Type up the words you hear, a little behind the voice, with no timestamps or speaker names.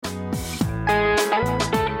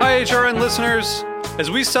HRN listeners.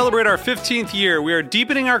 As we celebrate our 15th year, we are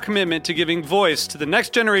deepening our commitment to giving voice to the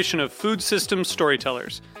next generation of food systems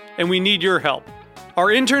storytellers, and we need your help. Our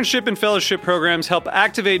internship and fellowship programs help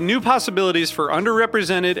activate new possibilities for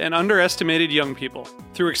underrepresented and underestimated young people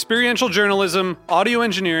through experiential journalism, audio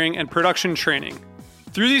engineering, and production training.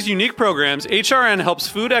 Through these unique programs, HRN helps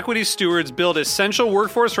food equity stewards build essential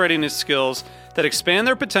workforce readiness skills that expand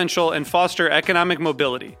their potential and foster economic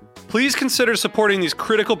mobility. Please consider supporting these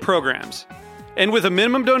critical programs. And with a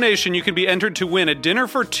minimum donation, you can be entered to win a dinner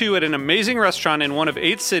for two at an amazing restaurant in one of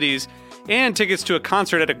 8 cities and tickets to a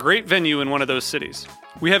concert at a great venue in one of those cities.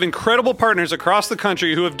 We have incredible partners across the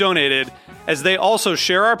country who have donated, as they also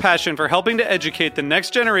share our passion for helping to educate the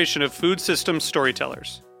next generation of food systems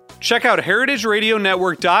storytellers. Check out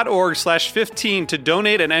heritageradionetwork.org/15 to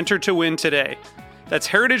donate and enter to win today. That's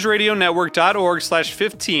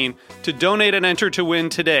heritageradionetwork.org/15 to donate and enter to win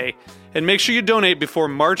today. And make sure you donate before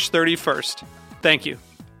March 31st. Thank you.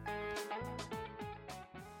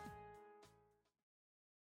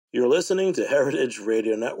 You're listening to Heritage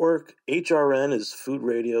Radio Network. HRN is food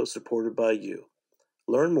radio supported by you.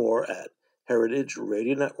 Learn more at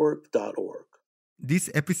heritageradionetwork.org. This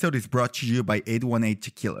episode is brought to you by 818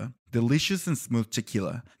 Tequila. Delicious and smooth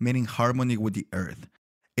tequila, made in harmony with the earth.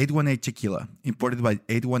 818 Tequila, imported by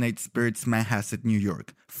 818 Spirits Manhasset, New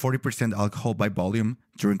York. 40% alcohol by volume.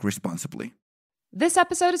 Drink responsibly. This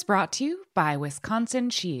episode is brought to you by Wisconsin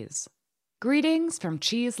Cheese. Greetings from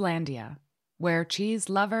Cheeselandia, where cheese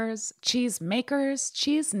lovers, cheese makers,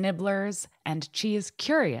 cheese nibblers, and cheese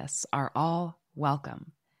curious are all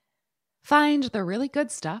welcome. Find the really good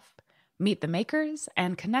stuff, meet the makers,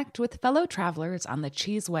 and connect with fellow travelers on the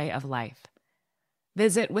cheese way of life.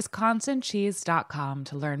 Visit wisconsincheese.com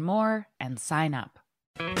to learn more and sign up.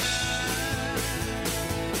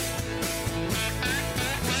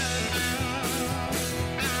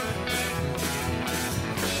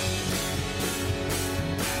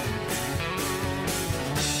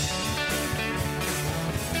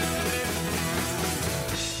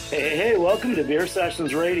 Hey, welcome to Beer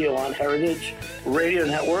Sessions Radio on Heritage Radio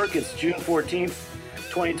Network. It's June 14th,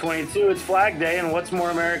 2022. It's Flag Day, and what's more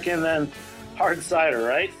American than hard cider,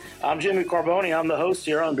 right? I'm Jimmy Carboni. I'm the host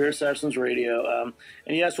here on Beer Sessions Radio.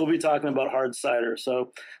 And yes, we'll be talking about hard cider.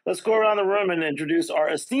 So let's go around the room and introduce our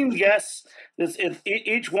esteemed guests.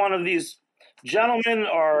 Each one of these gentlemen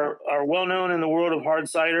are well known in the world of hard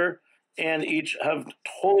cider, and each have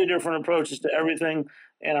totally different approaches to everything.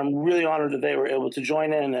 And I'm really honored that they were able to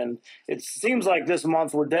join in. And it seems like this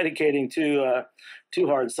month we're dedicating to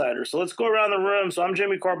hard cider. So let's go around the room. So I'm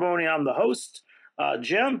Jimmy Carboni. I'm the host.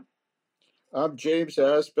 Jim? I'm James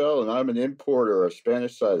Asbel, and I'm an importer of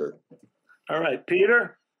Spanish cider. All right.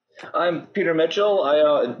 Peter? I'm Peter Mitchell.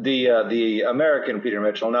 The American Peter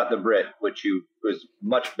Mitchell, not the Brit, which was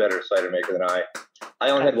much better cider maker than I. I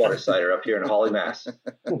own Headwater Cider up here in Hawley, Mass.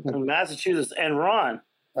 Massachusetts. And Ron?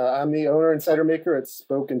 I'm the owner and cider maker at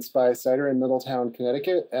Spoke and Spy Cider in Middletown,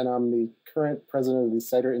 Connecticut, and I'm the current president of the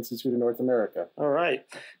Cider Institute of North America. All right.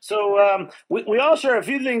 So we all share a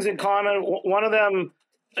few things in common. One of them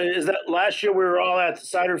is that last year we were all at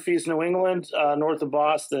Cider Feast New England, north of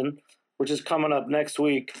Boston, which is coming up next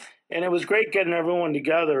week. And it was great getting everyone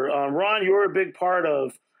together. Ron, you were a big part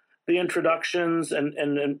of the introductions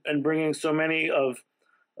and bringing so many of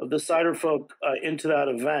the cider folk into that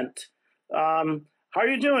event. How are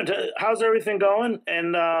you doing? How's everything going?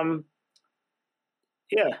 And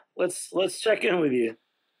let's check in with you.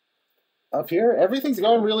 Up here, everything's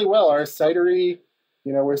going really well. Our cidery,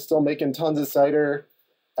 we're still making tons of cider.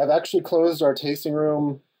 I've actually closed our tasting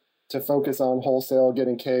room to focus on wholesale,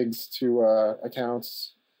 getting kegs to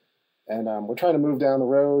accounts. And we're trying to move down the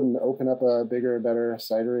road and open up a bigger, better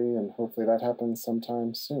cidery, and hopefully that happens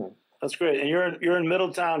sometime soon. That's great. And you're in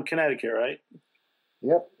Middletown, Connecticut, right?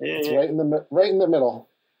 Yep, it's right in the middle.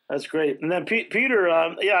 That's great. And then Peter,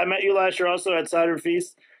 I met you last year also at Cider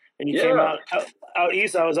Feast, and you came out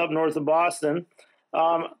east. I was up north of Boston.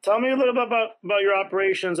 Tell me a little bit about your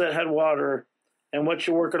operations at Headwater and what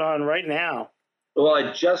you're working on right now. Well,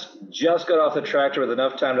 I just got off the tractor with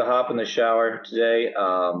enough time to hop in the shower today.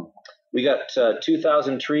 We got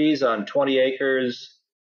 2,000 trees on 20 acres.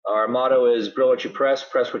 Our motto is grow what you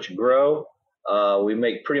press what you grow. We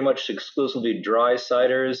make pretty much exclusively dry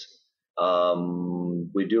ciders.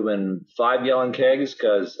 We do them in 5-gallon kegs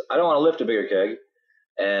because I don't want to lift a bigger keg.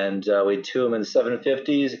 And we do them in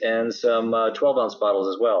 750s and some 12-ounce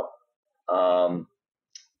bottles as well.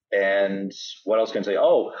 And what else can I say?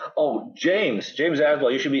 Oh, James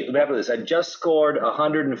Asbel, you should be happy with this. I just scored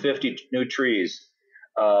 150 new trees.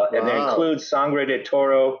 And they include Sangre de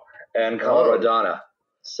Toro and Coloradana.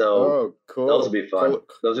 So cool. those will be fun.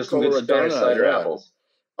 Those are some good Spanish Coloradona, cider yeah. apples.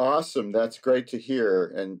 Awesome. That's great to hear.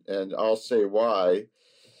 And I'll say why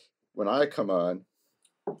when I come on.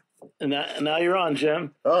 And now you're on,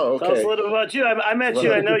 Jim. Oh, okay. Tell us a little bit about you. I met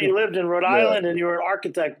you. I know you lived in Rhode Island and you were an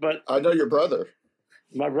architect, but I know your brother.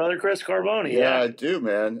 My brother, Chris Carboni. Yeah, I do,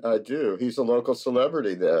 man. I do. He's a local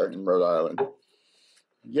celebrity there in Rhode Island.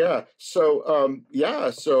 Yeah.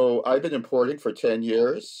 So I've been importing for 10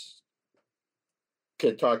 years.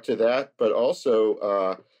 Can talk to that, but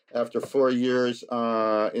also after 4 years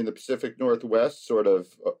in the Pacific Northwest, sort of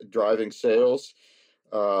driving sales,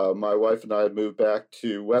 my wife and I have moved back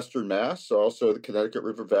to Western Mass, also the Connecticut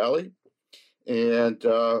River Valley, and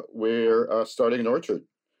we're starting an orchard.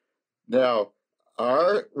 Now,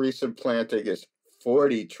 our recent planting is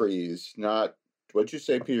 40 trees, not, what'd you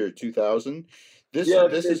say, Peter, 2,000? This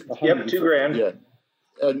is 2 grand. Yeah.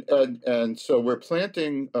 And so we're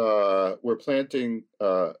planting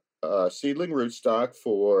seedling rootstock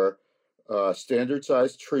for standard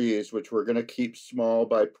sized trees, which we're going to keep small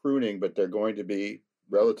by pruning, but they're going to be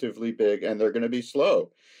relatively big and they're going to be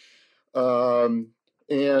slow.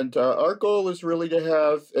 And our goal is really to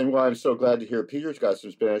have, and why I'm so glad to hear Peter's got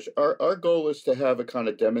some Spanish, our goal is to have a kind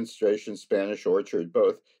of demonstration Spanish orchard,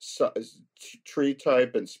 both tree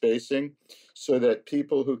type and spacing, so that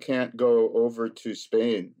people who can't go over to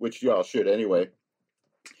Spain, which y'all should anyway,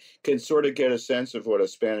 can sort of get a sense of what a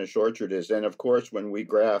Spanish orchard is. And of course, when we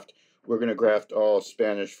graft, we're going to graft all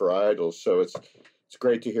Spanish varietals. So it's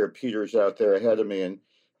great to hear Peter's out there ahead of me and,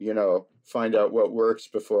 find out what works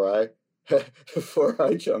before I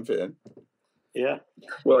jump in. Yeah.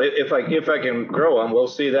 Well, if I can grow them, we'll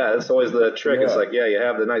see that. That's always the trick. Yeah. It's like, you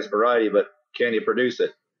have the nice variety, but can you produce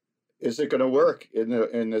it? Is it going to work in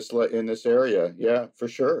this area? Yeah, for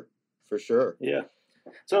sure. Yeah.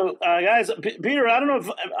 So, guys, Peter, I don't know if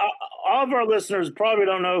all of our listeners probably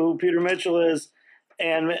don't know who Peter Mitchell is,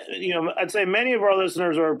 and I'd say many of our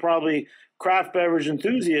listeners are probably craft beverage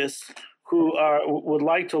enthusiasts who would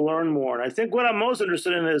like to learn more. And I think what I'm most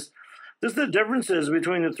interested in is just the differences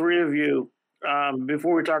between the three of you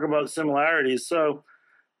before we talk about similarities. So,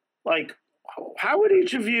 like, how would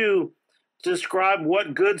each of you describe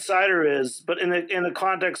what good cider is, but in the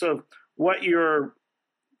context of what you're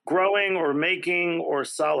growing or making or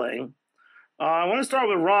selling? I want to start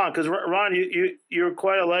with Ron, because Ron, you're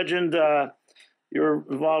quite a legend. You're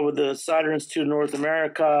involved with the Cider Institute of North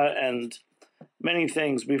America and many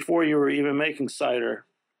things before you were even making cider.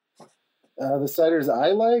 The ciders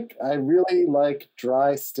I really like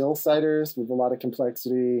dry still ciders with a lot of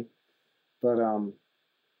complexity. But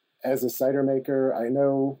as a cider maker, I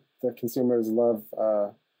know that consumers love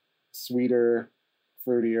sweeter,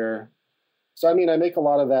 fruitier. So, I make a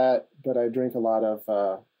lot of that, but I drink a lot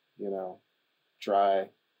of, dry,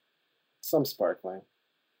 some sparkling.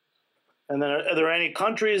 And then are there any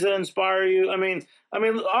countries that inspire you? I mean,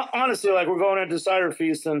 honestly, like, we're going into Cider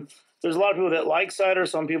Feast, and there's a lot of people that like cider.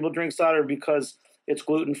 Some people drink cider because it's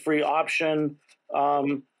gluten-free option.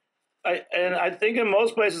 I think in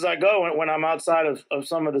most places I go, when I'm outside of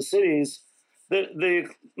some of the cities,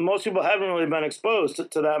 most people haven't really been exposed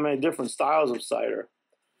to that many different styles of cider.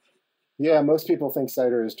 Yeah, most people think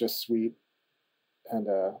cider is just sweet and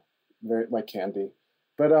very like candy.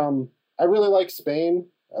 But I really like Spain,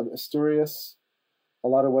 Asturias. A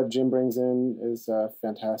lot of what Jim brings in is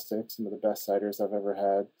fantastic. Some of the best ciders I've ever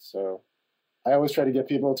had. So I always try to get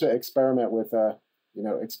people to experiment with,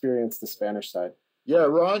 experience the Spanish side. Yeah,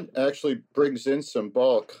 Ron actually brings in some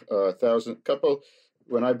bulk, couple.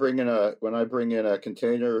 When I bring in a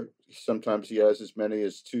container, sometimes he has as many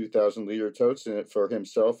as 2,000-liter totes in it for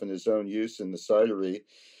himself and his own use in the cidery.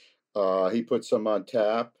 He puts some on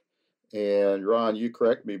tap. And Ron, you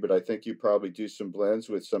correct me, but I think you probably do some blends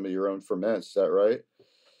with some of your own ferments. Is that right?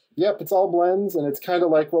 Yep, it's all blends, and it's kind of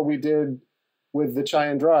like what we did with the Chai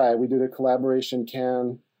and Dry. We did a collaboration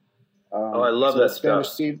can. I love that Spanish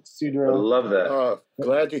stuff. Cidro. I love that.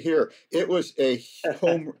 Glad to hear. It was a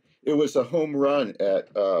home run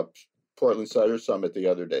at Portland Cider Summit the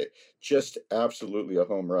other day. Just absolutely a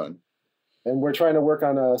home run. And we're trying to work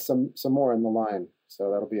on some more in the line,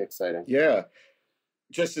 so that'll be exciting. Yeah.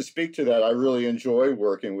 Just to speak to that, I really enjoy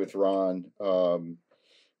working with Ron.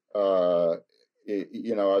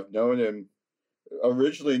 I've known him,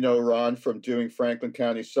 originally know Ron from doing Franklin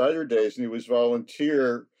County Cider Days, and he was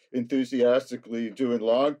volunteer enthusiastically doing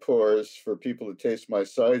long pours for people to taste my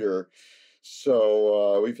cider.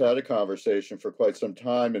 So we've had a conversation for quite some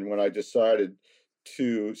time, and when I decided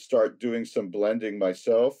to start doing some blending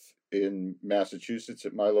myself in Massachusetts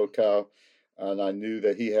at my locale, and I knew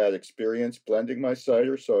that he had experience blending my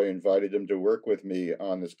cider, so I invited him to work with me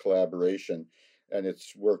on this collaboration. and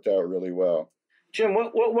it's worked out really well. Jim,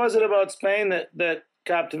 what was it about Spain that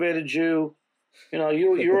captivated you? You know,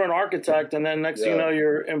 you were an architect, and then next thing you know,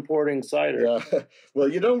 you're importing cider. Yeah. Well,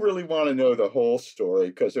 you don't really want to know the whole story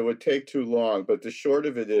because it would take too long. But the short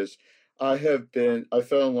of it is, I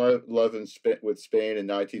fell in love with Spain in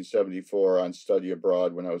 1974 on study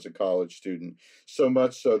abroad when I was a college student. So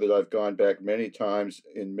much so that I've gone back many times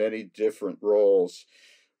in many different roles,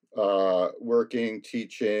 working,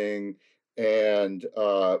 teaching, and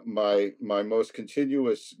my most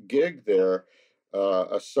continuous gig there,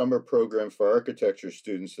 a summer program for architecture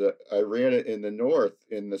students that I ran it in the north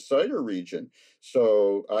in the cider region.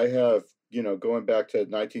 So I have, going back to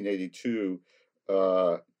 1982,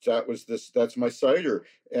 that's my cider.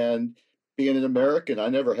 And being an American, I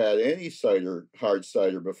never had any hard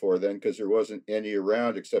cider before then because there wasn't any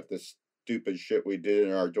around except this stupid shit we did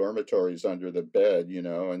in our dormitories under the bed,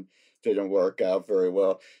 and didn't work out very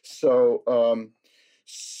well. So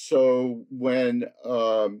when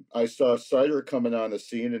I saw cider coming on the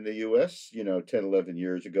scene in the U.S., 10, 11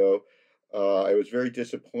 years ago, I was very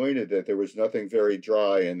disappointed that there was nothing very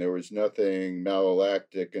dry and there was nothing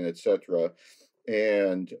malolactic and etc.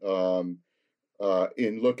 And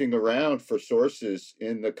in looking around for sources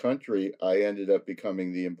in the country, I ended up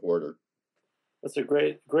becoming the importer. That's a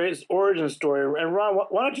great origin story. And Ron,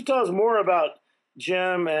 why don't you tell us more about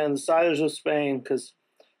Jim and Ciders of Spain? Because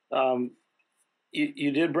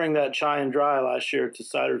you did bring that chai and dry last year to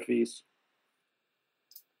Cider Feast.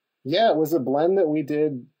 Yeah, it was a blend that we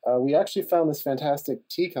did. We actually found this fantastic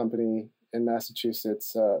tea company in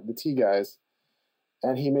Massachusetts, the Tea Guys,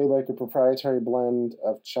 and he made like a proprietary blend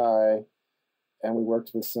of chai, and we worked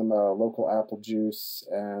with some local apple juice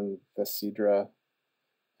and the cidra,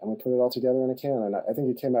 and we put it all together in a can. And I think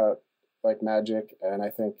it came out like magic, and I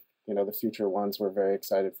think the future ones we're very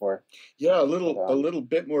excited for. Yeah, a little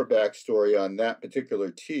bit more backstory on that particular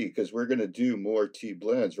tea, because we're going to do more tea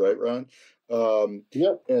blends, right, Ron?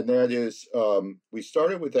 Yep. And that is, we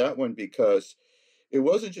started with that one because it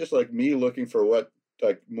wasn't just like me looking for what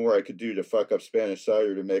more I could do to fuck up Spanish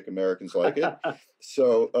cider to make Americans like it.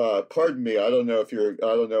 So, pardon me, I don't know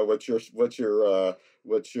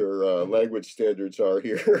what your language standards are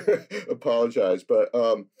here. Apologize, but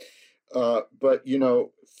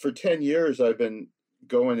for 10 years I've been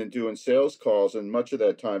going and doing sales calls, and much of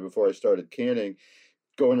that time before I started canning,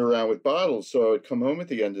 going around with bottles. So I'd come home at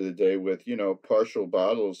the end of the day with, partial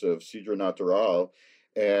bottles of Cidra Natural,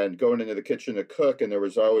 and going into the kitchen to cook. And there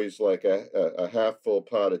was always like a half full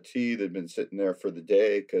pot of tea that had been sitting there for the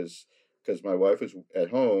day because my wife was at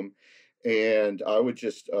home. And I would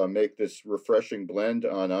just make this refreshing blend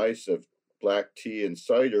on ice of black tea and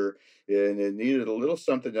cider. And it needed a little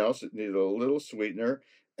something else. It needed a little sweetener,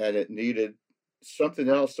 and it needed something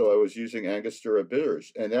else. So I was using Angostura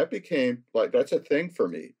bitters, and that became that's a thing for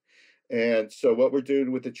me. And so what we're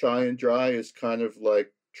doing with the chai and dry is kind of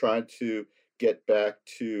like trying to get back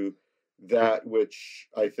to that, which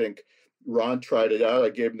I think Ron tried it out. I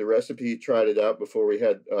gave him the recipe. He tried it out before we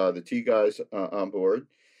had the Tea Guys on board.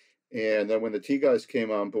 And then when the Tea Guys came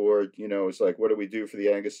on board, it's like, what do we do for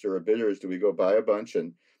the Angostura bitters? Do we go buy a bunch?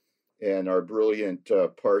 And our brilliant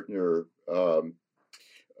partner,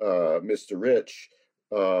 Mr. Rich,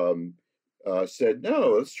 said,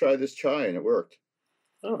 no, let's try this chai, and it worked.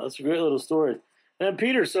 Oh, that's a great little story. And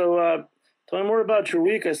Peter, so tell me more about your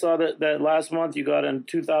week. I saw that last month you got in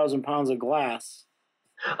 2,000 pounds of glass.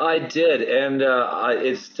 I did, and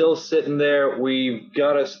it's still sitting there. We've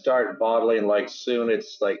got to start bottling soon.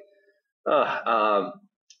 It's a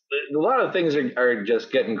lot of things are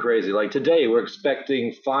just getting crazy. Like today, we're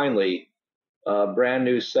expecting finally brand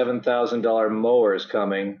new $7,000 mowers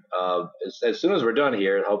coming. As soon as we're done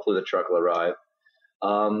here, hopefully the truck will arrive.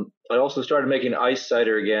 I also started making ice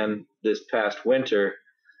cider again this past winter,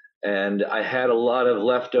 and I had a lot of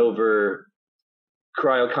leftover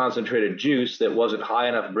cryo-concentrated juice that wasn't high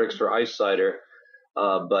enough bricks for ice cider,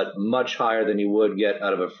 but much higher than you would get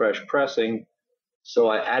out of a fresh pressing. So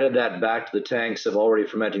I added that back to the tanks of already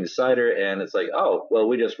fermenting cider, and it's like, oh, well,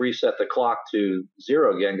 we just reset the clock to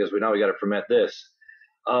zero again because we got to ferment this.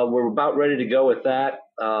 We're about ready to go with that.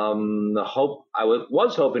 I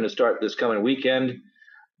was hoping to start this coming weekend,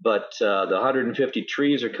 but the 150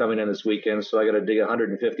 trees are coming in this weekend, so I got to dig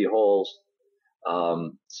 150 holes.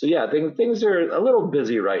 So yeah, things are a little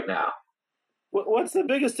busy right now. What's the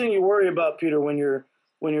biggest thing you worry about, Peter, when you're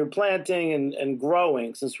planting and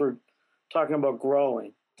growing? Since we're talking about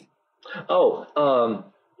growing. Believe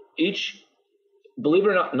it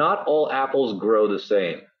or not all apples grow the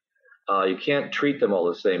same. You can't treat them all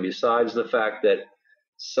the same. Besides the fact that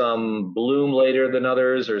some bloom later than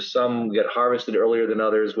others, or some get harvested earlier than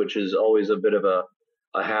others, which is always a bit of a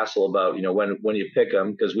hassle about, when you pick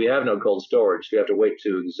them, because we have no cold storage. So you have to wait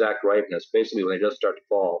to exact ripeness, basically when they just start to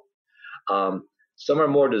fall. Some are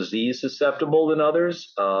more disease susceptible than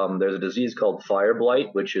others. There's a disease called fire blight,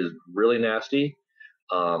 which is really nasty.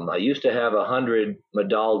 I used to have 100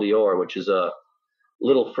 Medal d'Or, which is a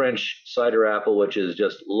little French cider apple, which is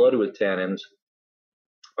just loaded with tannins.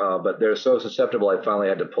 But they're so susceptible, I finally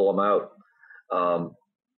had to pull them out.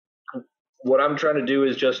 What I'm trying to do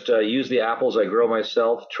is just use the apples I grow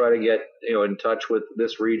myself, try to get in touch with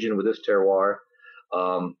this region, with this terroir.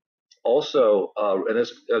 Also, and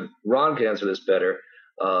this Ron can answer this better,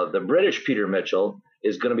 the British Peter Mitchell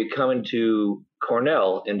is going to be coming to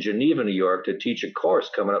Cornell in Geneva, New York, to teach a course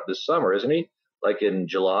coming up this summer, isn't he? Like in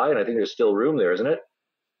July, and I think there's still room there, isn't it?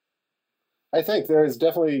 I think there's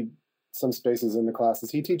definitely some spaces in the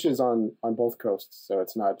classes. He teaches on both coasts, so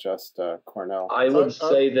it's not just Cornell. I would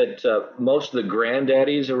say that most of the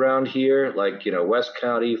granddaddies around here, like West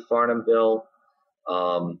County, Farnhamville,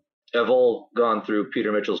 have all gone through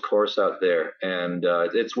Peter Mitchell's course out there, and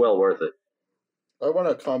it's well worth it. I want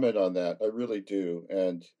to comment on that. I really do.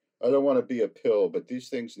 And I don't want to be a pill, but these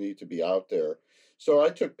things need to be out there. So I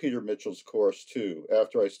took Peter Mitchell's course too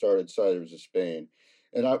after I started Ciders of Spain.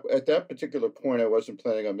 And at that particular point, I wasn't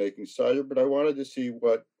planning on making cider, but I wanted to see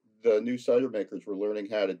what the new cider makers were learning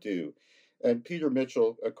how to do. And Peter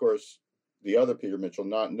Mitchell, of course, the other Peter Mitchell,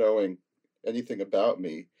 not knowing anything about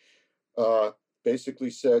me,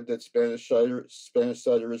 basically said that Spanish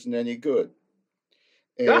cider isn't any good.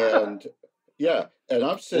 And yeah, and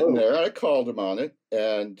I'm sitting there, I called him on it,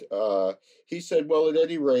 and he said, well, at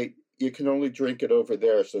any rate, you can only drink it over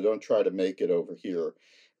there, so don't try to make it over here.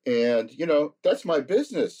 And, that's my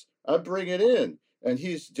business. I bring it in. And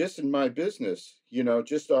he's dissing my business,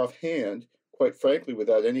 just offhand, quite frankly,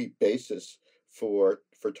 without any basis for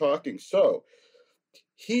talking. So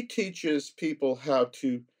he teaches people how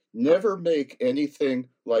to never make anything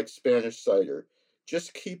like Spanish cider.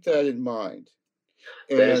 Just keep that in mind.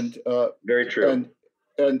 And very true.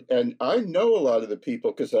 And I know a lot of the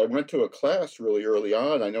people, because I went to a class really early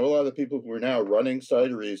on. I know a lot of the people who are now running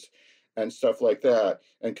cideries and stuff like that.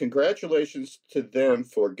 And congratulations to them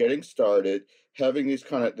for getting started, having this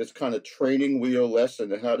kind of training wheel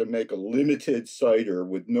lesson on how to make a limited cider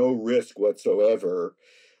with no risk whatsoever,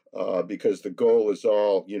 because the goal is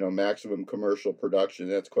all, maximum commercial production.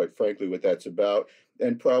 That's quite frankly what that's about,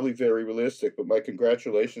 and probably very realistic. But my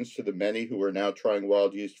congratulations to the many who are now trying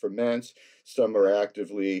wild yeast ferments. Some are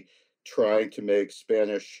actively trying to make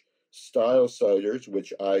Spanish style ciders,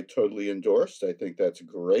 which I totally endorsed. I think that's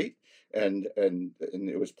great. And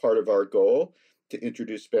it was part of our goal to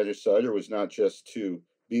introduce Spanish cider, was not just to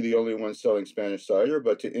be the only one selling Spanish cider,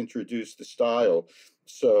 but to introduce the style.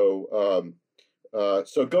 So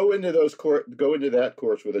so go into that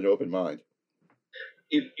course with an open mind.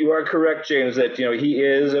 You are correct, James, that he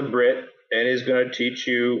is a Brit and he's going to teach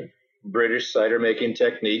you British cider making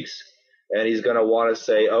techniques, and he's going to want to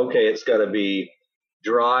say, okay, it's got to be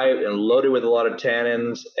dry and loaded with a lot of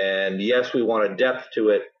tannins, and yes, we want a depth to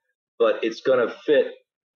it, but it's going to fit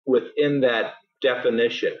within that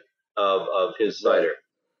definition of his cider. Right.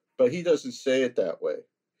 But he doesn't say it that way.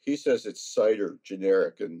 He says it's cider,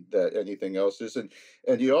 generic, and that anything else isn't.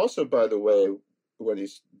 And he also, by the way, when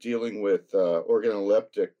he's dealing with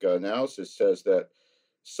organoleptic analysis, says that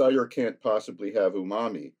cider can't possibly have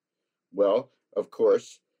umami. Well, of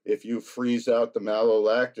course, if you freeze out the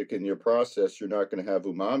malolactic in your process, you're not going to have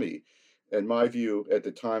umami. And my view at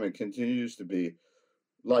the time, and continues to be,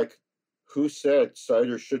 like, who said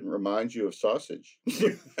cider shouldn't remind you of sausage?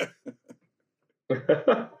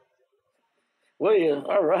 Well, yeah,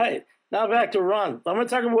 all right. Now back to Ron. I'm going to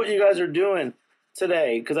talk about what you guys are doing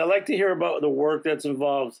today, because I like to hear about the work that's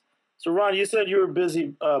involved. So, Ron, you said you were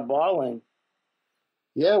busy bottling.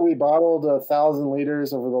 Yeah, we bottled 1,000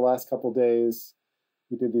 liters over the last couple days.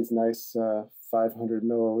 We did these nice 500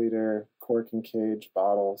 milliliter cork and cage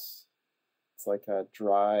bottles. It's like a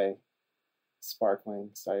dry, sparkling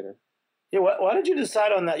cider. Yeah, why did you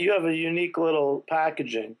decide on that? You have a unique little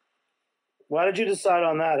packaging. Why did you decide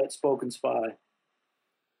on that at Spoken Spy?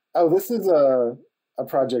 Oh, this is a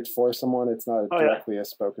project for someone. It's not directly a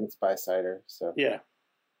Spoken Spy cider. So yeah,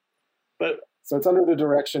 so it's under the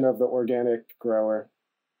direction of the organic grower.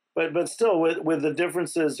 But still, with the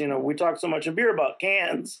differences, we talk so much in beer about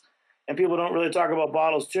cans, and people don't really talk about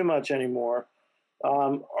bottles too much anymore.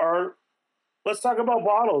 Let's talk about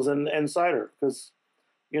bottles and cider, because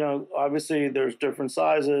obviously there's different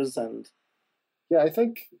sizes and. Yeah, I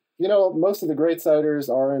think most of the great ciders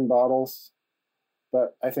are in bottles.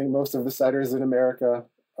 but I think most of the ciders in America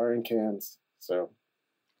are in cans. So,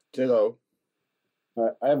 ditto.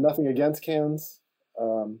 I have nothing against cans.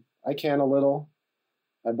 I can a little,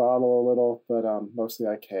 I bottle a little, but mostly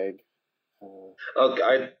I keg.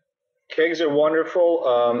 Kegs are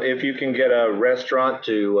wonderful. If you can get a restaurant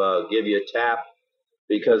to give you a tap,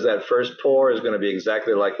 because that first pour is going to be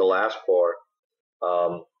exactly like the last pour.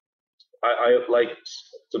 I like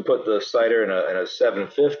to put the cider in a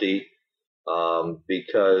 750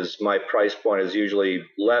 because my price point is usually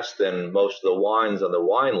less than most of the wines on the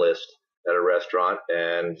wine list at a restaurant.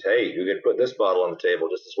 And hey, you can put this bottle on the table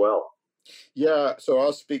just as well. Yeah, so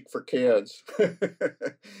I'll speak for cans.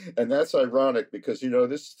 And that's ironic because,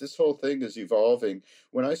 this whole thing is evolving.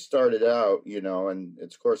 When I started out, and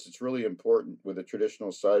of course it's really important with a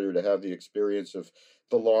traditional cider to have the experience of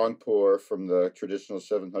the long pour from the traditional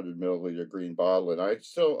 700 milliliter green bottle. And I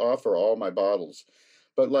still offer all my bottles,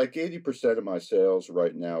 but like 80% of my sales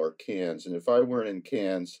right now are cans. And if I weren't in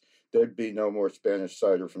cans, there'd be no more Spanish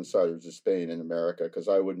cider from Ciders of Spain in America because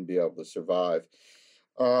I wouldn't be able to survive.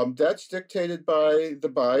 That's dictated by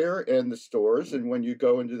the buyer and the stores. And when you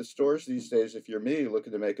go into the stores these days, if you're me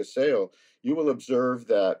looking to make a sale, you will observe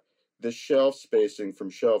that the shelf spacing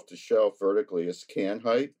from shelf to shelf vertically is can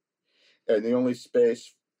height. And the only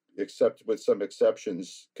space, except with some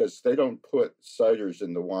exceptions, because they don't put ciders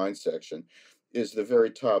in the wine section, is the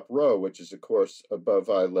very top row, which is, of course,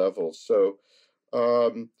 above eye level. So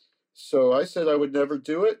I said I would never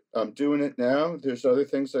do it. I'm doing it now. There's other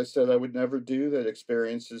things I said I would never do. That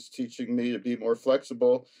experience is teaching me to be more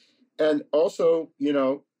flexible. And also,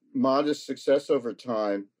 modest success over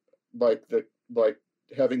time, like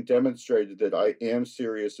having demonstrated that I am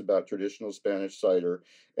serious about traditional Spanish cider,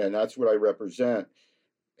 and that's what I represent,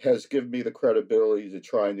 has given me the credibility to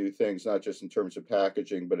try new things, not just in terms of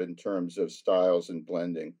packaging, but in terms of styles and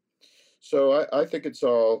blending. So I think it's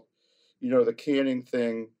all, the canning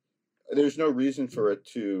thing, there's no reason for it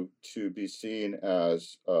to be seen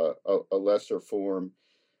as a lesser form.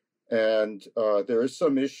 And there is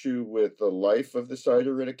some issue with the life of the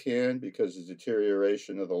cider in a can because of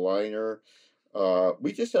deterioration of the liner.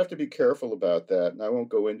 We just have to be careful about that. And I won't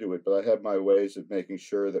go into it, but I have my ways of making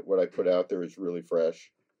sure that what I put out there is really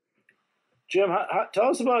fresh. Jim, tell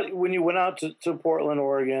us about when you went out to Portland,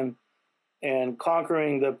 Oregon, and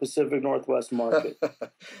conquering the Pacific Northwest market.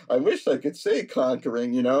 I wish I could say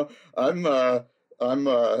conquering. I'm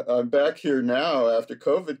back here now after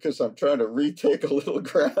COVID because I'm trying to retake a little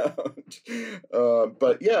ground.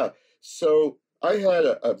 But yeah, so I had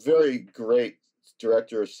a very great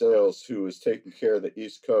director of sales who was taking care of the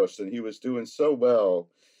East Coast, and he was doing so well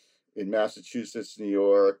in Massachusetts, New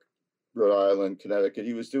York, Rhode Island, Connecticut.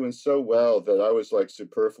 He was doing so well that I was like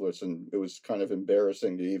superfluous, and it was kind of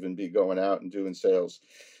embarrassing to even be going out and doing sales.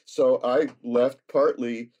 So I left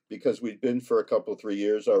partly because we'd been for a couple, 3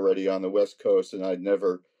 years already on the West Coast, and I'd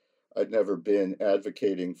never been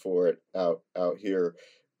advocating for it out here.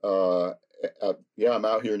 I'm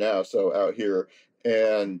out here now, so out here,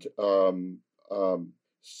 and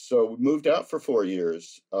so we moved out for 4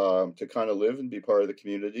 years to kind of live and be part of the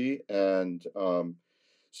community, and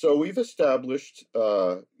so we've established,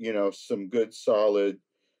 some good, solid,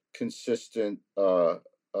 consistent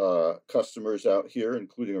customers out here,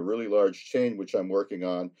 including a really large chain, which I'm working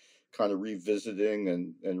on, kind of revisiting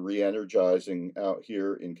and re-energizing out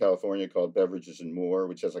here in California called Beverages and More,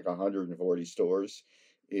 which has like 140 stores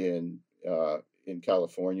in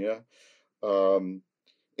California. And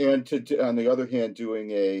on the other hand,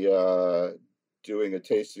 doing a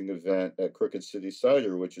tasting event at Crooked City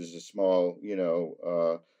Cider, which is a small,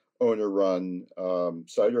 owner-run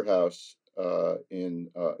cider house in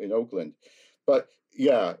Oakland. But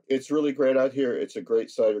yeah, it's really great out here. It's a great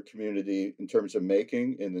cider community in terms of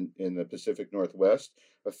making in the Pacific Northwest.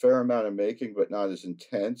 A fair amount of making, but not as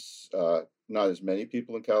intense. Not as many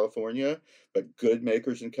people in California, but good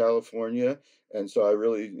makers in California. And so I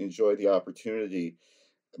really enjoy the opportunity.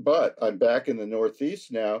 But I'm back in the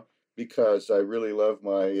Northeast now because I really love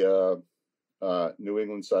my New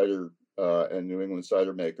England cider and New England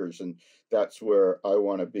cider makers. And that's where I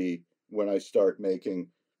want to be when I start making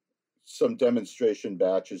some demonstration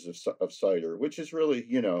batches of cider, which is really,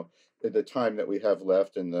 at the time that we have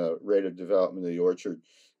left and the rate of development of the orchard,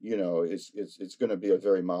 it's going to be a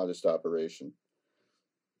very modest operation.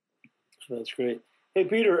 So that's great. Hey,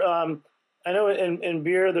 Peter, I know in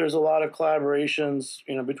beer, there's a lot of collaborations,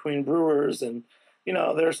 between brewers and,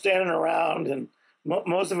 they're standing around and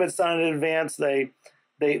most of it's done in advance. They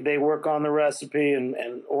work on the recipe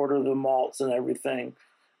and order the malts and everything.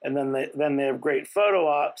 And then they have great photo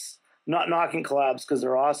ops, not knocking collabs because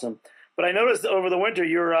they're awesome. But I noticed over the winter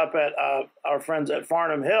you were up at our friends at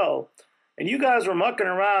Farnham Hill, and you guys were mucking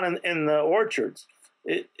around in the orchards.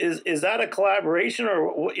 Is that a collaboration,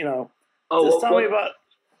 or just tell me about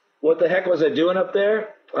what the heck was I doing up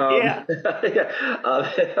there? Yeah.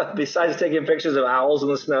 Besides taking pictures of owls in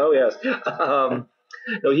the snow, yes.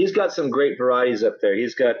 No, he's got some great varieties up there.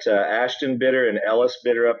 He's got Ashton bitter and Ellis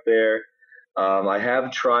bitter up there. I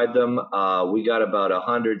have tried them. We got about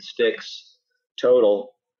 100 sticks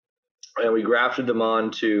total, and we grafted them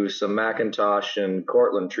onto some Macintosh and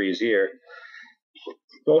Cortland trees here.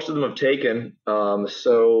 Most of them have taken,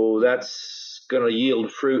 so that's going to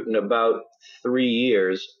yield fruit in about 3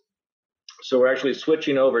 years. So we're actually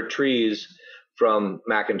switching over trees from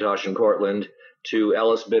Macintosh and Cortland to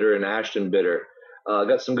Ellis bitter and Ashton bitter.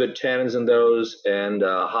 Got some good tannins in those and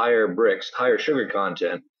higher sugar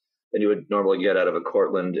content than you would normally get out of a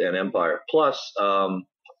Cortland and Empire. Plus,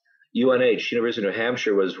 UNH, University of New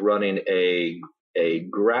Hampshire, was running a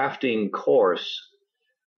grafting course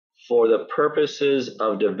for the purposes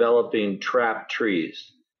of developing trap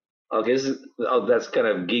trees. Okay, that's kind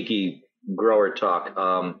of geeky grower talk.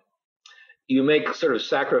 You make sort of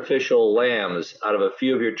sacrificial lambs out of a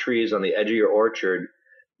few of your trees on the edge of your orchard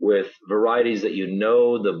with varieties that you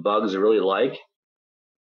know the bugs really like.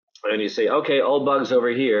 And you say, okay, all bugs over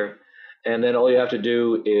here. And then all you have to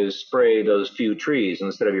do is spray those few trees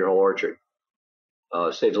instead of your whole orchard.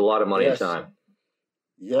 Saves a lot of money and time.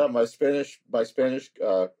 Yeah, my Spanish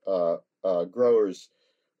growers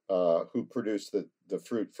who produce the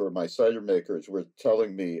fruit for my cider makers were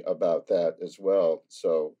telling me about that as well.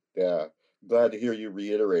 So yeah, glad to hear you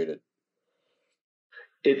reiterate it.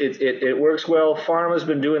 It works well. Farm has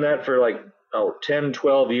been doing that for 10,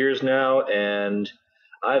 12 years now, and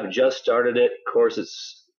I've just started it. Of course,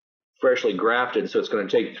 it's freshly grafted, so it's going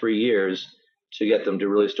to take 3 years to get them to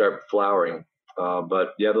really start flowering.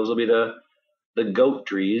 But yeah, those will be the goat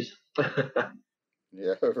trees.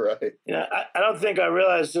 Yeah, right. Yeah, I don't think I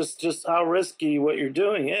realized just how risky what you're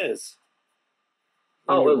doing is.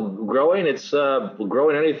 Growing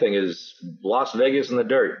anything is Las Vegas in the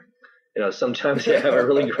dirt. Sometimes you have a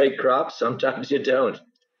really great crop, sometimes you don't.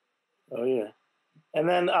 Oh yeah. And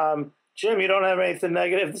then Jim, you don't have anything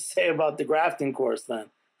negative to say about the grafting course then?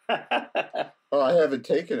 Oh, I haven't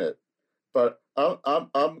taken it, but I'm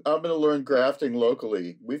going to learn grafting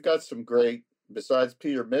locally. We've got some great, besides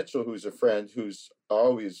Peter Mitchell, who's a friend who's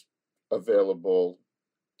always available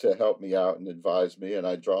to help me out and advise me, and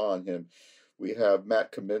I draw on him. We have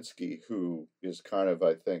Matt Kaminsky, who is kind of,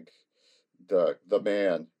 I think, the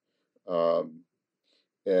man.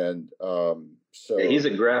 So yeah, he's a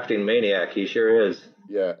grafting maniac. He sure is.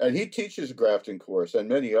 Yeah, and he teaches a grafting course and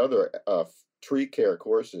many other tree care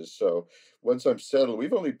courses. So once I'm settled,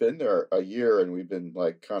 we've only been there a year, and we've been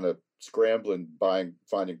kind of scrambling,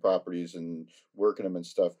 finding properties and working them and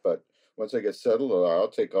stuff. But once I get settled, I'll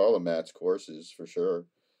take all of Matt's courses for sure.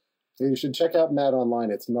 So you should check out Matt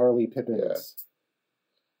online. It's Gnarly Pippins. Yeah.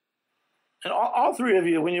 And all three of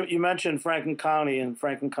you, when you mentioned Franklin County and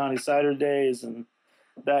Franklin County Cider Days and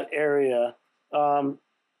that area, what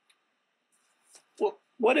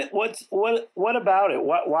about it?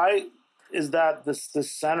 Why is that the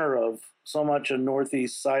center of so much of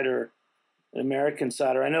Northeast cider, American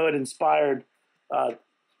cider? I know it inspired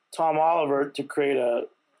Tom Oliver to create a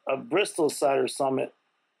Bristol Cider Summit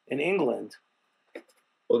in England.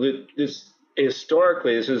 Well,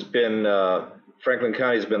 historically, this has been Franklin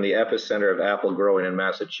County has been the epicenter of apple growing in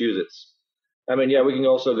Massachusetts. I mean, yeah, we can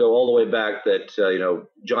also go all the way back that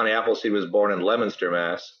Johnny Appleseed was born in Leominster,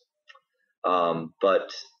 Mass. But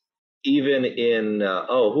even in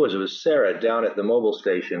who was it? It was Sarah down at the Mobile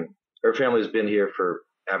station. Her family's been here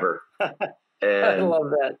forever, and I love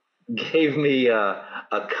that. Gave me a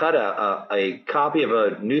copy of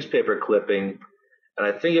a newspaper clipping, and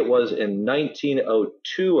I think it was in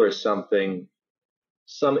 1902 or something.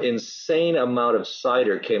 Some insane amount of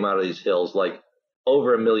cider came out of these hills, like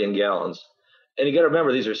over 1 million gallons. And you got to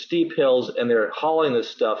remember, these are steep hills, and they're hauling this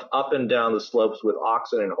stuff up and down the slopes with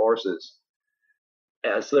oxen and horses.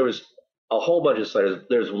 And so there was a whole bunch of cider.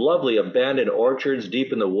 There's lovely abandoned orchards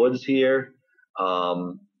deep in the woods here.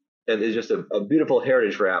 And it's just a beautiful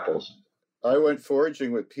heritage for apples. I went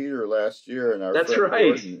foraging with Peter last year, and That's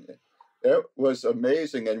right. Gordon. It was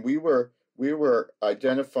amazing, and we were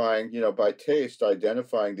identifying, by taste,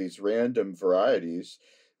 identifying these random varieties,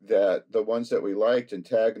 that the ones that we liked, and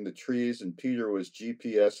tagging the trees, and Peter was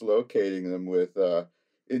GPS locating them with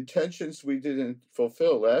intentions we didn't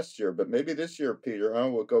fulfill last year. But maybe this year, Peter,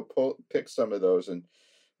 we'll go pick some of those, and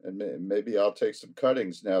maybe I'll take some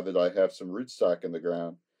cuttings now that I have some rootstock in the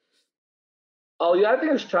ground. Oh yeah, I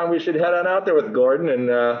think it's time we should head on out there with Gordon and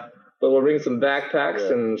but we'll bring some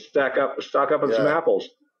backpacks and stock up on some apples.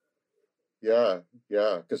 Yeah,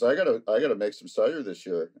 because I gotta make some cider this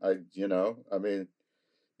year. I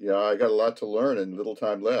got a lot to learn and little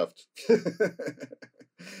time left.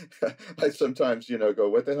 I sometimes, go,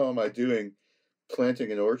 what the hell am I doing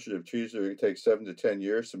planting an orchard of trees that are going to take 7 to 10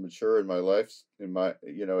 years to mature in my life, at my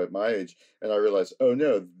age? And I realized, oh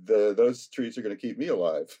no, those trees are going to keep me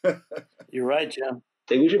alive. You're right, Jim.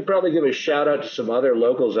 Hey, we should probably give a shout out to some other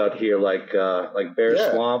locals out here, like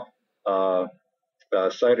Bear Swamp,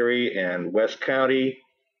 Cidery, and West County.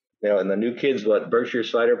 And the new kids, Berkshire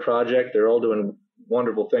Cider Project. They're all doing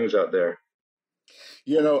wonderful things out there.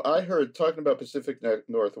 I heard, talking about Pacific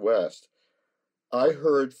Northwest, I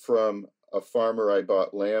heard from a farmer I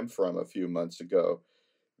bought lamb from a few months ago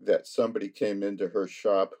that somebody came into her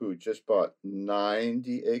shop who just bought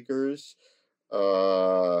 90 acres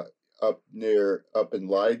up in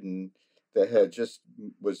Leiden, that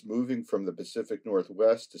was moving from the Pacific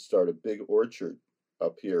Northwest to start a big orchard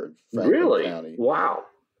up here in Franklin County. Wow.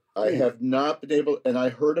 I have not been able, and I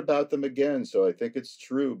heard about them again, so I think it's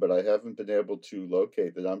true, but I haven't been able to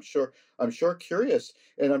locate it. I'm sure curious,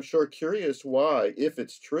 and I'm sure curious why, if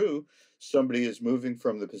it's true, somebody is moving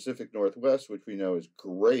from the Pacific Northwest, which we know is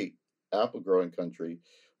great apple growing country,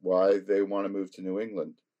 why they want to move to New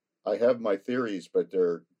England. I have my theories, but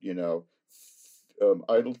they're,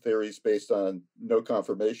 idle theories based on no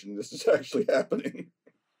confirmation this is actually happening.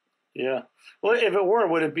 Yeah. Well, if it were,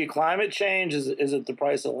 would it be climate change? Is it the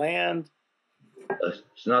price of land?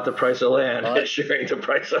 It's not the price of land. It's sharing the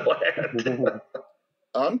price of land.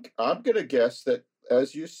 I'm going to guess that,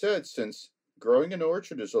 as you said, since growing an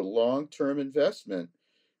orchard is a long-term investment,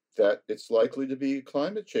 that it's likely to be a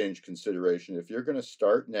climate change consideration. If you're going to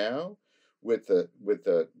start now with the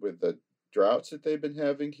droughts that they've been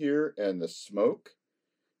having here and the smoke.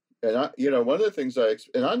 And one of the things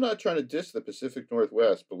and I'm not trying to diss the Pacific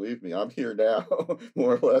Northwest, believe me, I'm here now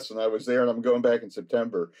more or less, and I was there, and I'm going back in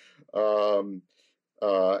September. And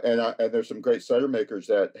there's some great cider makers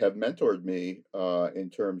that have mentored me in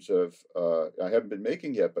terms of, I haven't been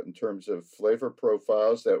making yet, but in terms of flavor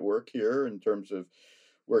profiles that work here, in terms of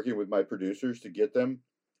working with my producers to get them.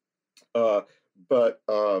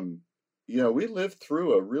 We lived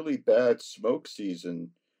through a really bad smoke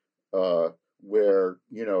season where,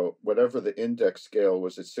 whatever the index scale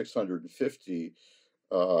was at 650,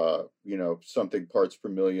 something parts per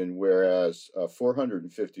million, whereas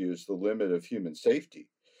 450 is the limit of human safety.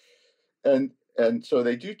 And so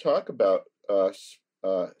they do talk about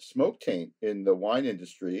smoke taint in the wine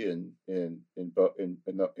industry in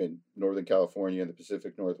Northern California and the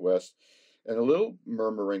Pacific Northwest, and a little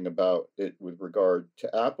murmuring about it with regard to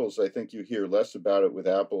apples. I think you hear less about it with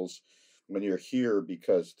apples when you're here,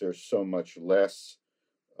 because there's so much less,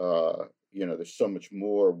 there's so much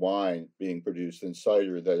more wine being produced in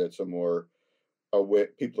cider that it's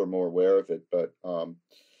people are more aware of it. But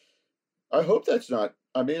I hope that's not,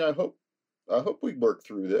 I hope we work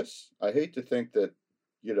through this. I hate to think that,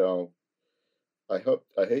 I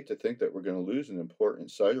hate to think that we're going to lose an important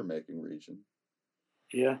cider making region.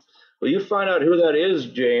 Yeah. Well, you find out who that is,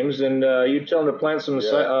 James, and you tell them to plant some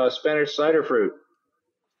Spanish cider fruit.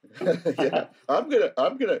 Yeah, I'm gonna get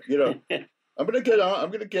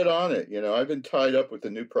on it. I've been tied up with the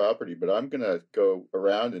new property, but I'm gonna go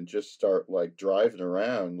around and just start driving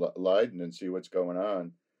around Leiden and see what's going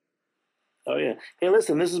on. Oh yeah. Hey,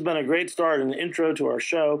 listen, this has been a great start and intro to our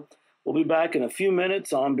show. We'll be back in a few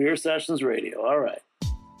minutes on Beer Sessions Radio. All right.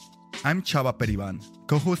 I'm Chava Periban,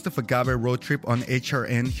 co-host of Agave Road Trip on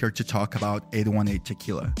HRN, here to talk about 818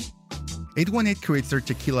 Tequila. 818 creates their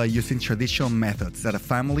tequila using traditional methods at a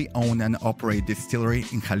family-owned and operated distillery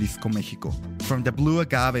in Jalisco, Mexico. From the blue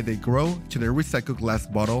agave they grow to their recycled glass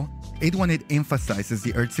bottle, 818 emphasizes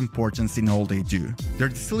the earth's importance in all they do. Their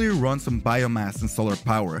distillery runs on biomass and solar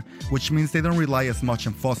power, which means they don't rely as much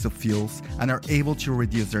on fossil fuels and are able to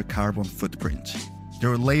reduce their carbon footprint.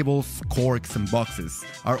 Their labels, corks, and boxes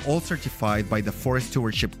are all certified by the Forest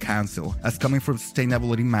Stewardship Council as coming from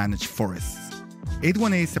sustainably managed forests.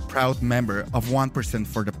 818 is a proud member of 1%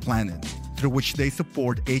 for the Planet, through which they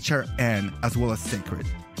support HRN as well as Sacred,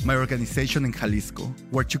 my organization in Jalisco,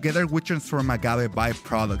 where together we transform agave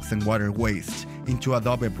byproducts and water waste into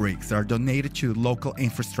adobe bricks that are donated to local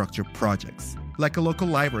infrastructure projects, like a local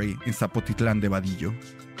library in Zapotitlan de Vadillo.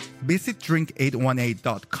 Visit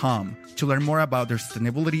drink818.com to learn more about their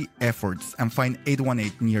sustainability efforts and find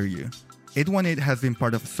 818 near you. 818 has been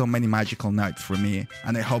part of so many magical nights for me,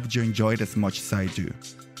 and I hope you enjoy it as much as I do.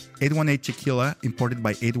 818 Tequila, imported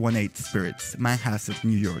by 818 Spirits, Manhasset,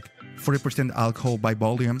 New York. 40% alcohol by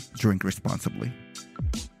volume. Drink responsibly.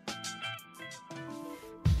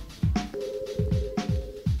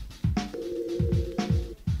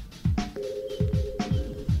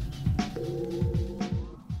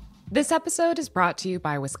 This episode is brought to you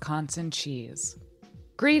by Wisconsin Cheese.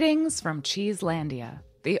 Greetings from Cheeselandia,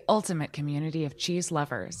 the ultimate community of cheese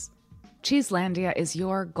lovers. Cheeselandia is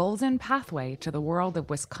your golden pathway to the world of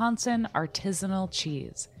Wisconsin artisanal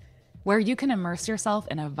cheese, where you can immerse yourself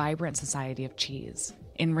in a vibrant society of cheese,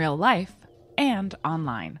 in real life and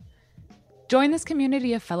online. Join this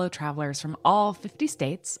community of fellow travelers from all 50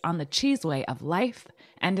 states on the Cheese Way of life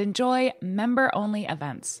and enjoy member-only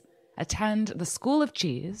events. Attend the School of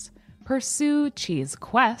Cheese, pursue cheese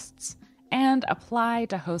quests, and apply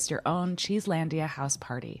to host your own Cheeselandia house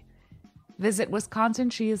party. Visit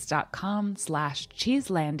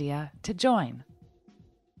wisconsincheese.com/Cheeselandia to join.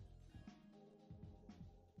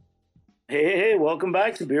 Hey, welcome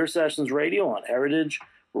back to Beer Sessions Radio on Heritage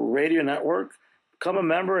Radio Network. Become a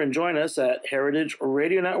member and join us at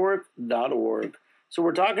heritageradionetwork.org. So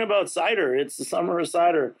we're talking about cider. It's the summer of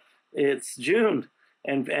cider. It's June,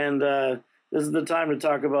 and this is the time to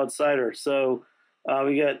talk about cider. So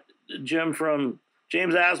we got James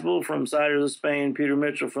Asbel from Ciders of Spain, Peter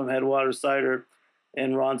Mitchell from Headwater Cider,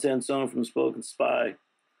 and Ron Sansone from Spoken Spy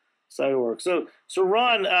Cider Works. So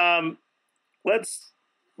Ron, let's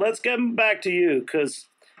get back to you, because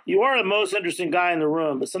you are the most interesting guy in the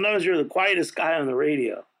room, but sometimes you're the quietest guy on the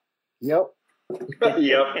radio. Yep.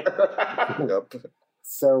 Yep.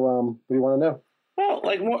 So, what do you want to know? Well,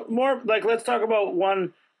 like more like, let's talk about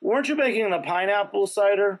one. Weren't you making the pineapple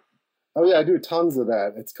cider? Oh yeah, I do tons of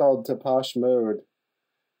that. It's called Tapash Mode.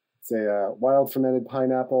 It's a wild fermented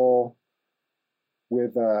pineapple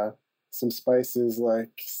with some spices like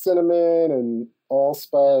cinnamon and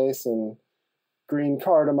allspice and green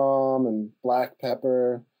cardamom and black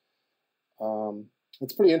pepper.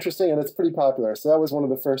 It's pretty interesting, and it's pretty popular. So that was one of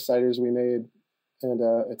the first ciders we made, and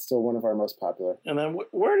it's still one of our most popular. And then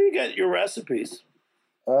where do you get your recipes?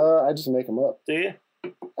 I just make them up. Do you?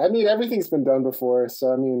 I mean, everything's been done before.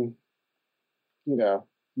 So, I mean, you know,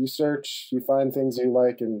 you search, you find things you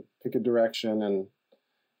like and pick a direction, and,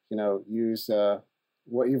 you know, use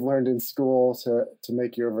what you've learned in school to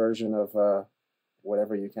make your version of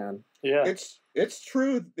whatever you can. Yeah. It's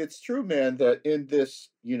true, man, that in this,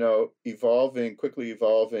 you know, quickly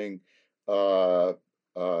evolving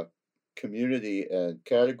community and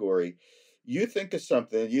category, you think of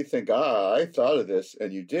something, you think, I thought of this,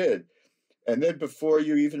 and you did. And then before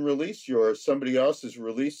you even release yours, somebody else has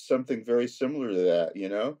released something very similar to that, you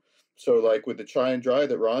know? So like with the Chai and Dry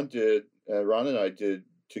that Ron and I did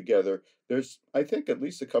together, there's, I think, at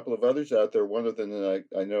least a couple of others out there. One of them that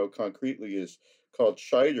I know concretely is called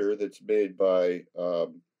Cider, that's made by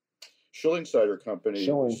Schilling Cider Company,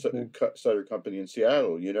 Cider Company in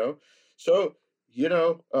Seattle, you know? So, you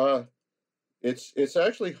know, it's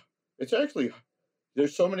actually,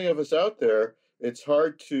 there's so many of us out there. It's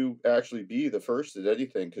hard to actually be the first at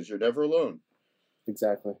anything because you're never alone.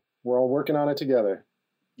 Exactly. We're all working on it together.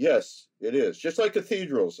 Yes, it is. Just like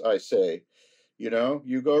cathedrals, I say. You know,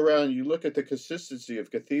 you go around, you look at the consistency of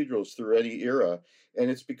cathedrals through any era, and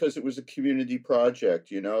it's because it was a community project,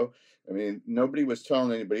 you know? I mean, nobody was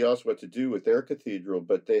telling anybody else what to do with their cathedral,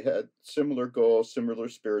 but they had similar goals, similar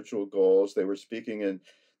spiritual goals. They were speaking in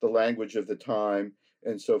the language of the time,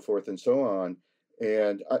 and so forth and so on.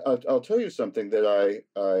 And I'll tell you something that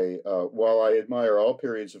while I admire all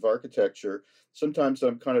periods of architecture, sometimes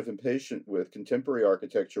I'm kind of impatient with contemporary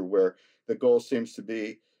architecture, where the goal seems to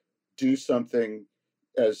be do something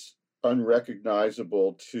as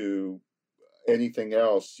unrecognizable to anything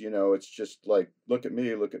else. You know, it's just like, look at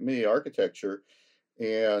me, architecture.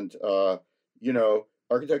 And, you know,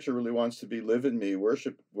 architecture really wants to be live in me,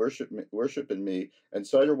 worship in me, and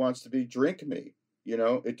cider wants to be drink me. You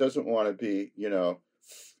know, it doesn't want to be, you know,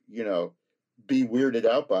 be weirded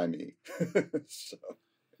out by me. So,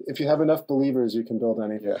 if you have enough believers, you can build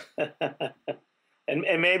anything. Yeah.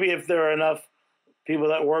 and maybe if there are enough people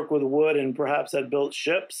that work with wood and perhaps had built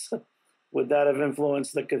ships, would that have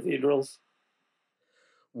influenced the cathedrals?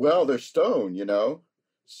 Well, they're stone, you know.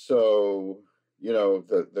 So, you know,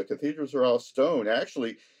 the cathedrals are all stone.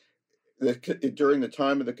 Actually, during the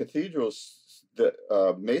time of the cathedrals, the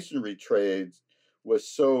masonry trade was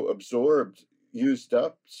so absorbed, used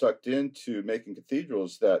up, sucked into making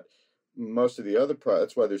cathedrals that most of the other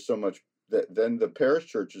that's why there's so much. Then the parish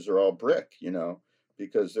churches are all brick, you know,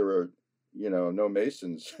 because there were, you know, no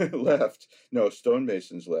masons left, no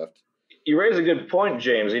stonemasons left. You raise a good point,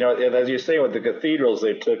 James. You know, as you're saying with the cathedrals,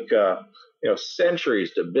 they took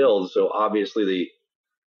centuries to build. So obviously the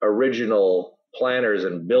original planners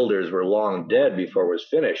and builders were long dead before it was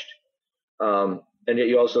finished. And yet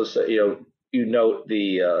you also say, you note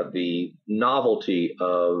the novelty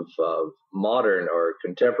of modern or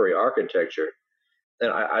contemporary architecture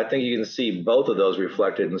And I think you can see both of those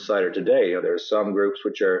reflected in cider today. You know, there's some groups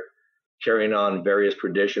which are carrying on various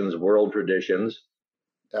traditions, world traditions,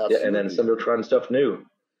 Absolutely. and then some are trying stuff new.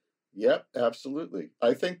 Yep, absolutely.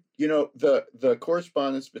 I think, the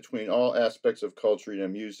correspondence between all aspects of culture,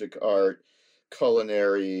 music, art,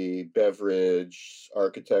 culinary, beverage,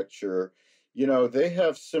 architecture, they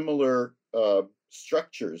have similar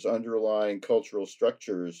structures, underlying cultural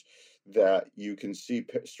structures that you can see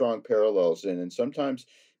strong parallels in. And sometimes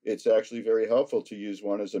it's actually very helpful to use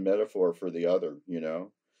one as a metaphor for the other,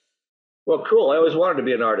 Well, cool. I always wanted to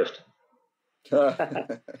be an artist.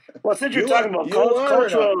 Well, since you're talking about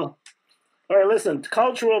cultural, all right, listen,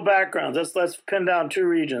 cultural backgrounds. Let's pin down two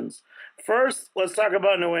regions. First, let's talk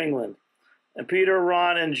about New England. And Peter,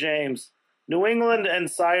 Ron, and James. New England and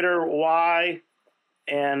cider, why?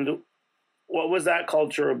 And what was that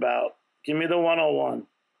culture about? Give me the 101.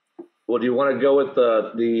 Well, do you want to go with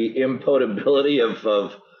the impotability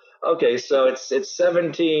of okay, so it's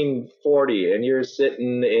 1740 and you're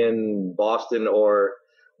sitting in Boston or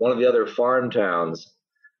one of the other farm towns,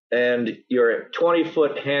 and your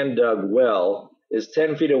 20-foot hand dug well is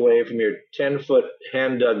 10 feet away from your 10-foot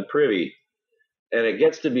hand dug privy, and it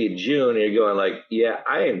gets to be June, and you're going like, yeah,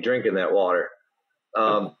 I ain't drinking that water.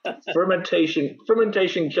 Fermentation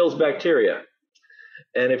kills bacteria.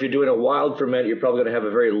 And if you're doing a wild ferment, you're probably going to have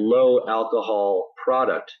a very low alcohol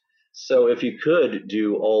product. So if you could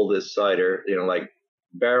do all this cider, like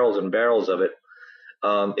barrels and barrels of it,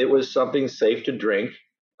 it was something safe to drink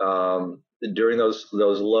during those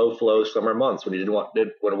low flow summer months when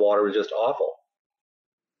when water was just awful.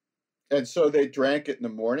 And so they drank it in the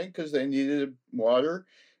morning because they needed water,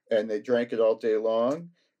 and they drank it all day long,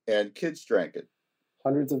 and kids drank it.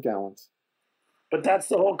 Hundreds of gallons. But that's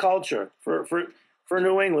the whole culture for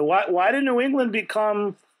New England. Why did New England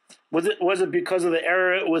become? Was it because of the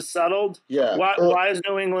era it was settled? Yeah. Why is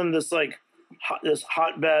New England this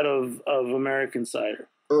hotbed of American cider?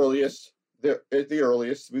 The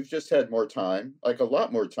earliest. We've just had more time, like a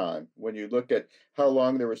lot more time. When you look at how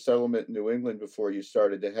long there was settlement in New England before you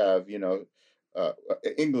started to have,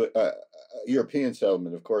 European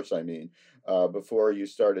settlement, of course, I mean, before you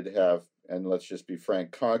started to have, and let's just be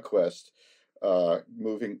frank, conquest,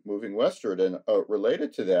 moving westward. And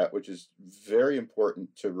related to that, which is very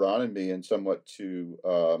important to Ron and me and somewhat to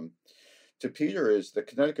Peter, is the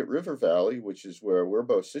Connecticut River Valley, which is where we're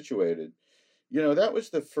both situated. That was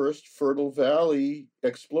the first fertile valley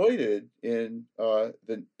exploited in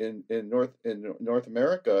North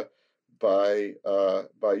America by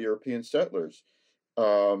European settlers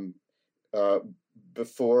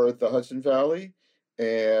before the Hudson Valley.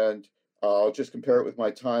 And I'll just compare it with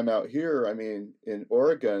my time out here. I mean, in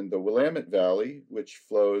Oregon, the Willamette Valley, which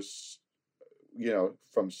flows,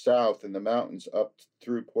 from south in the mountains up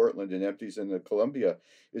through Portland and empties into Columbia,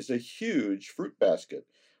 is a huge fruit basket.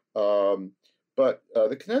 But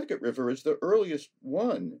the Connecticut River is the earliest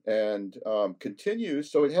one and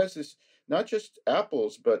continues. So it has this, not just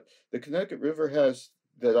apples, but the Connecticut River has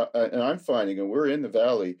that, and I'm finding, and we're in the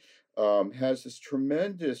valley, has this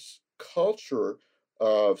tremendous culture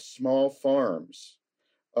of small farms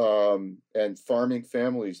and farming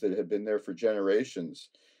families that have been there for generations.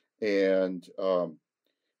 And so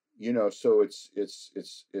it's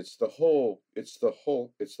the whole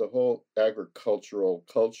agricultural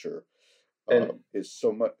culture. Is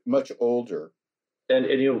so much older, and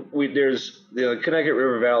there's the Connecticut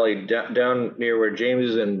River Valley down near where James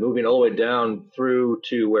is, and moving all the way down through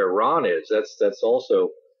to where Ron is. That's also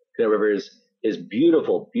Connecticut River is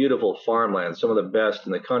beautiful farmland, some of the best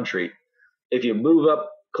in the country. If you move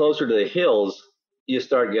up closer to the hills, you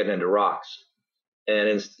start getting into rocks,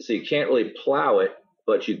 so you can't really plow it,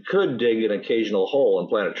 but you could dig an occasional hole and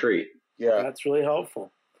plant a tree. Yeah, that's really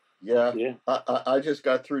helpful. Yeah. I just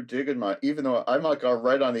got through digging even though I'm like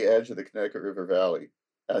right on the edge of the Connecticut River Valley.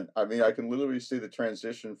 And I mean, I can literally see the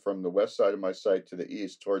transition from the west side of my site to the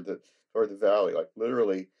east toward the valley, like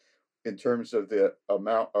literally in terms of the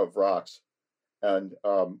amount of rocks. And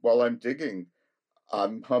while I'm digging,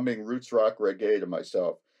 I'm humming roots rock reggae to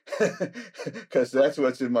myself because that's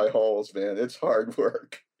what's in my holes, man. It's hard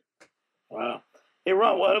work. Wow. Hey,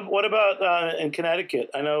 Ron, what about in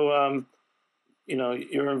Connecticut? I know,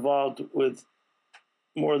 you're involved with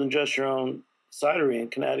more than just your own cidery in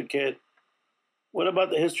Connecticut. What about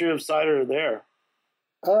the history of cider there?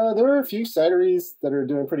 There are a few cideries that are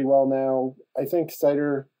doing pretty well now. I think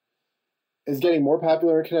cider is getting more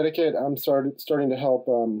popular in Connecticut. I'm starting to help.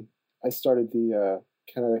 I started the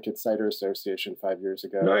Connecticut Cider Association 5 years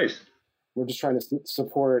ago. Nice. We're just trying to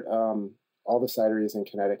support all the cideries in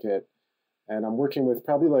Connecticut. And I'm working with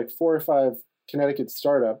probably like 4 or 5 Connecticut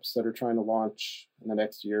startups that are trying to launch in the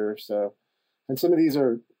next year or so. And some of these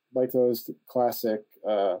are like those classic,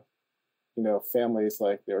 families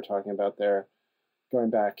like they were talking about there, going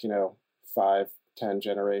back, 5-10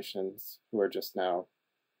 generations who are just now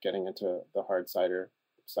getting into the hard cider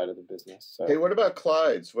side of the business. So. Hey, what about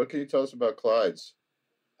Clyde's? What can you tell us about Clyde's?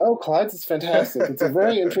 Oh, Clyde's is fantastic. It's a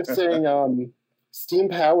very interesting steam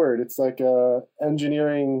powered. It's like a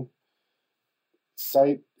engineering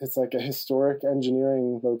site. It's like a historic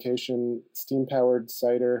engineering location, steam powered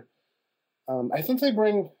cider. I think they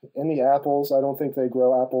bring in the apples. I don't think they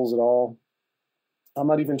grow apples at all. I'm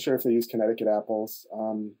not even sure if they use Connecticut apples.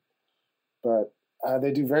 But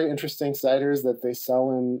they do very interesting ciders that they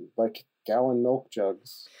sell in like gallon milk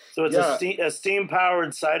jugs. So it's a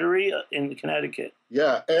steam-powered cidery in Connecticut.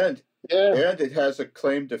 Yeah, and it has a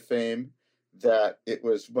claim to fame that it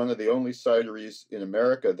was one of the only cideries in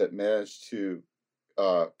America that managed to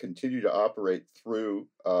continue to operate through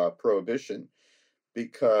Prohibition,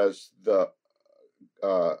 because the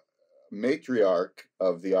matriarch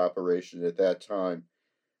of the operation at that time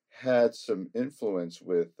had some influence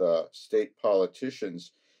with state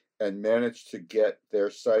politicians and managed to get their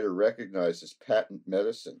cider recognized as patent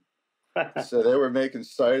medicine. So they were making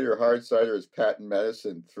hard cider as patent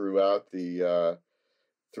medicine throughout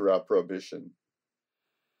Prohibition.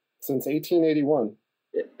 Since 1881.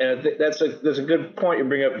 And I think that's a good point you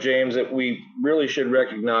bring up, James, that we really should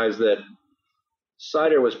recognize that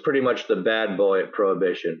cider was pretty much the bad boy at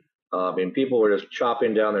Prohibition. People were just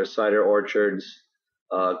chopping down their cider orchards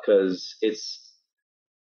because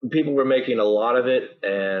people were making a lot of it,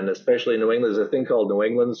 and especially in New England, there's a thing called New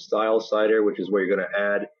England style cider, which is where you're going to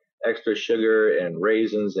add extra sugar and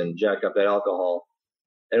raisins and jack up that alcohol.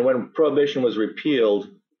 And when Prohibition was repealed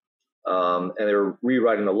and they were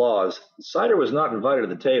rewriting the laws, cider was not invited to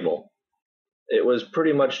the table. It was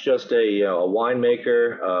pretty much just a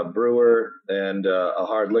winemaker, a brewer, and a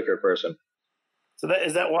hard liquor person. So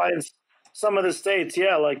is that why in some of the states,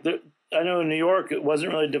 I know in New York it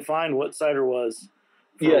wasn't really defined what cider was.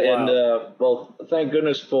 Yeah, and thank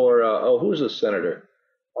goodness for who's the senator?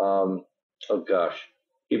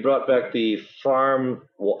 He brought back the farm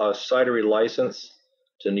cidery license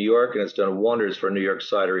to New York, and it's done wonders for New York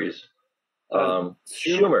cideries.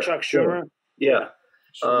 Schumer. Chuck Schumer. Yeah.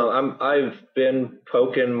 I've been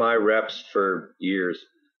poking my reps for years,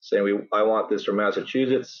 saying I want this from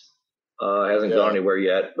Massachusetts. Hasn't gone anywhere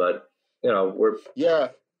yet, but we're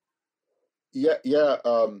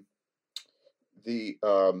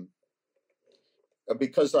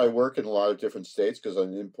because I work in a lot of different states, because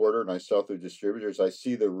I'm an importer and I sell through distributors, I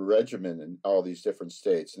see the regimen in all these different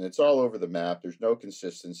states, and it's all over the map. There's no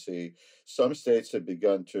consistency. Some states have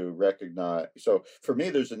begun to recognize. So for me,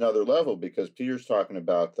 there's another level, because Peter's talking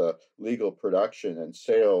about the legal production and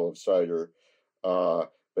sale of cider,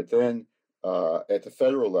 but then at the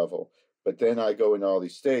federal level. But then I go in all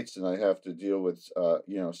these states and I have to deal with,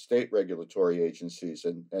 state regulatory agencies,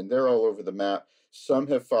 and they're all over the map. Some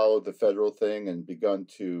have followed the federal thing and begun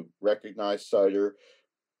to recognize cider.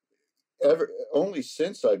 Only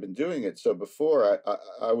since I've been doing it. So before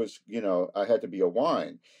I was, I had to be a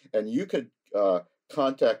wine, and you could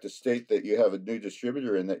contact a state that you have a new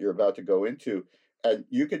distributor in that you're about to go into, and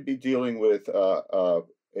you could be dealing with a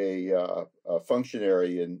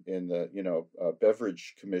functionary in the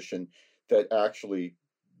beverage commission that actually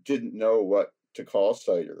didn't know what to call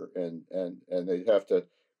cider, and they'd have to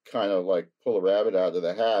kind of like pull a rabbit out of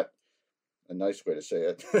the hat, a nice way to say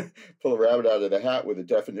it, pull a rabbit out of the hat with a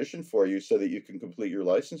definition for you so that you can complete your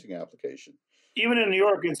licensing application. Even in New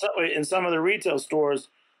York, in some of the retail stores,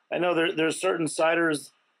 I know there's certain ciders.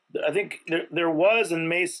 I think there was and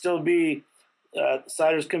may still be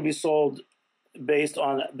ciders can be sold based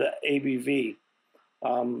on the ABV.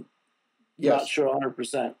 Not sure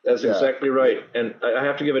 100%. That's exactly right. And I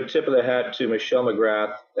have to give a tip of the hat to Michelle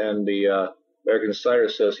McGrath and the American Cider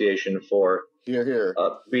Association for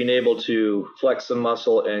being able to flex the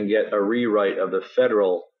muscle and get a rewrite of the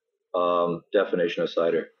federal definition of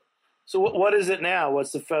cider. So what is it now?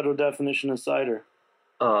 What's the federal definition of cider?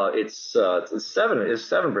 It's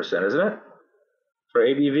 7%, isn't it? For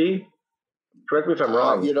ABV? Correct me if I'm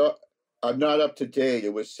wrong. I'm not up to date.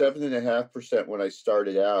 It was 7.5% when I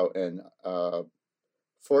started out, and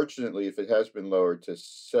fortunately, if it has been lowered to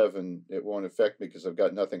 7, it won't affect me because I've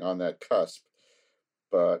got nothing on that cusp.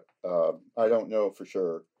 But I don't know for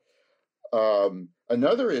sure.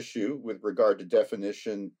 Another issue with regard to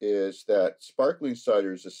definition is that sparkling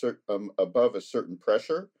ciders above a certain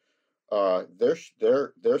pressure,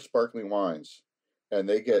 they're sparkling wines, and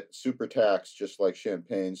they get super taxed just like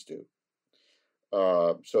champagnes do.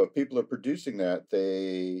 So if people are producing that,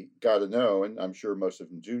 they got to know, and I'm sure most of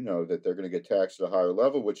them do know, that they're going to get taxed at a higher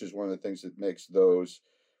level, which is one of the things that makes those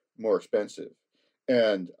more expensive.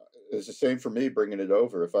 And it's the same for me bringing it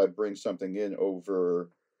over. If I bring something in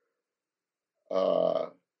over,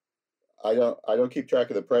 I don't keep track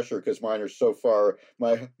of the pressure because mine are so far.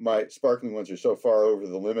 My sparkling ones are so far over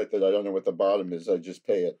the limit that I don't know what the bottom is. I just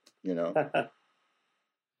pay it, you know.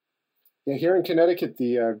 Yeah, here in Connecticut,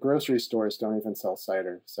 the grocery stores don't even sell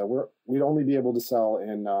cider, so we'd only be able to sell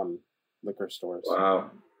in liquor stores.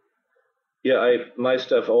 Wow. Yeah, my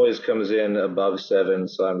stuff always comes in above 7,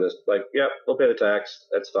 so I'm just like, yep, we'll pay the tax.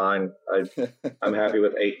 That's fine. I'm happy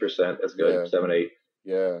with 8%. That's good. Yeah. 7, 8.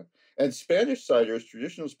 Yeah. And Spanish ciders,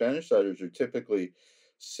 traditional Spanish ciders, are typically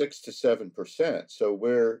 6 to 7%. So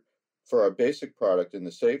we're, for our basic product, in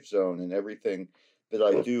the safe zone, and everything that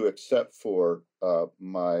I do except for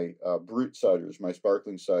my brut ciders, my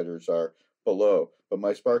sparkling ciders, are below. But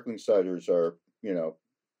my sparkling ciders are,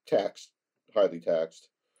 taxed, highly taxed.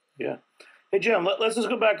 Yeah. Hey, Jim, let's just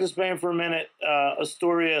go back to Spain for a minute.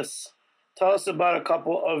 Asturias, tell us about a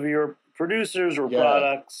couple of your producers or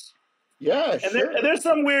products. Yeah, and sure. There's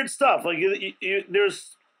some weird stuff. Like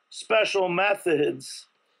there's special methods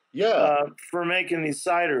for making these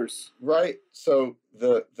ciders. Right. So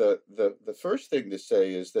the first thing to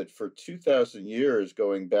say is that for 2,000 years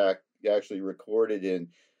going back, actually recorded in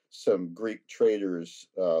some Greek traders'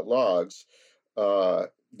 logs,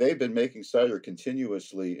 they've been making cider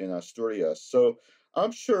continuously in Asturias. So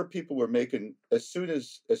I'm sure people were making, as soon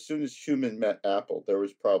as human met apple, there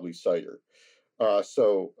was probably cider.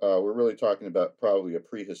 So we're really talking about probably a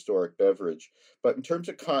prehistoric beverage. But in terms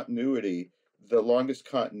of continuity, the longest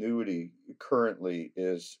continuity currently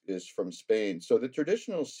is from Spain. So the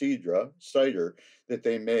traditional cider that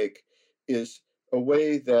they make is a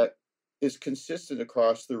way that is consistent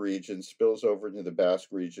across the region, spills over into the Basque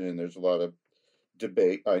region, and there's a lot of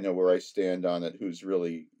debate. I know where I stand on it, who's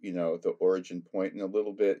really, the origin point, and a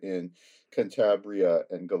little bit in Cantabria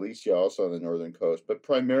and Galicia, also on the northern coast, but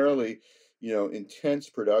primarily, intense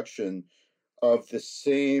production of the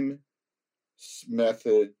same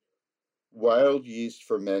method, wild yeast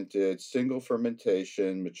fermented, single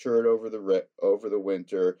fermentation, matured over the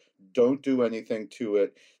winter. Don't do anything to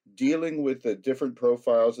it. Dealing with the different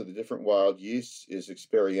profiles of the different wild yeasts is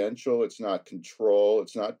experiential. It's not control.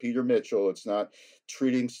 It's not Peter Mitchell. It's not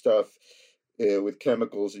treating stuff with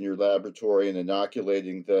chemicals in your laboratory and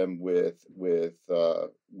inoculating them with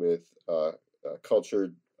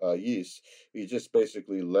cultured yeast. You just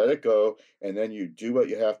basically let it go, and then you do what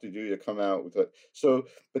you have to do to come out with it. So,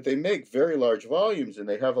 but they make very large volumes, and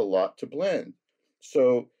they have a lot to blend.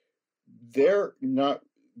 So they're about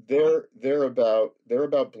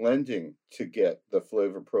blending to get the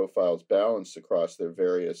flavor profiles balanced across their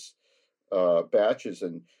various batches.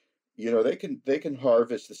 And they can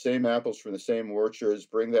harvest the same apples from the same orchards,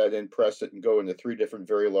 bring that in, press it, and go into 3 different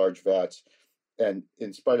very large vats. And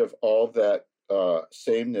in spite of all that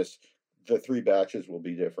sameness, the 3 batches will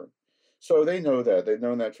be different. So they know that. They've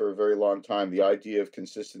known that for a very long time. The idea of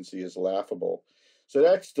consistency is laughable. So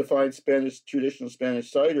that's defined traditional Spanish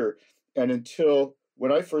cider. And until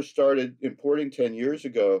when I first started importing 10 years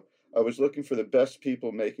ago, I was looking for the best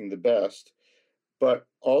people making the best. But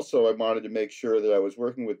also I wanted to make sure that I was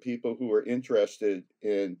working with people who were interested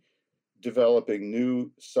in developing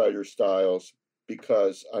new cider styles,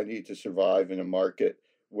 because I need to survive in a market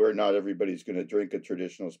where not everybody's going to drink a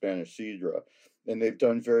traditional Spanish sidra. And they've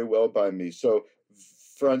done very well by me. So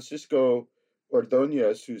Francisco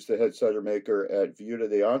Ordóñez, who's the head cider maker at Viuda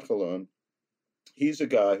de Angelón, he's a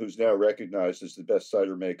guy who's now recognized as the best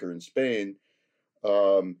cider maker in Spain.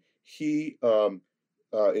 He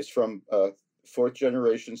is from a 4th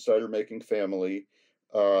generation cider making family.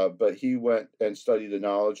 But he went and studied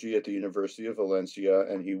enology at the University of Valencia,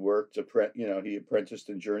 and he worked, he apprenticed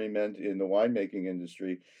and journeyman in the winemaking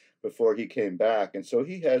industry before he came back. And so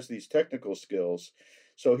he has these technical skills.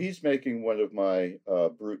 So he's making one of my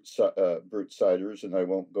brut ciders, and I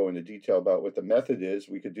won't go into detail about what the method is.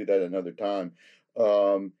 We could do that another time.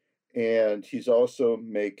 And he's also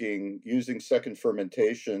using second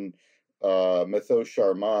fermentation, Methode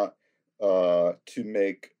Charmat, to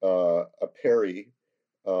make a perry.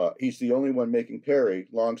 He's the only one making perry.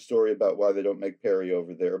 Long story about why they don't make perry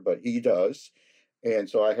over there, but he does. And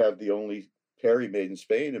so I have the only perry made in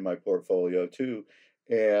Spain in my portfolio too.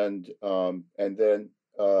 And then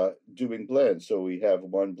doing blends. So we have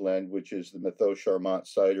one blend, which is the Methode Charmat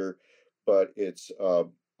cider, but it's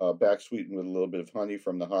back sweetened with a little bit of honey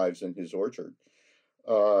from the hives in his orchard.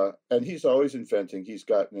 And he's always inventing. He's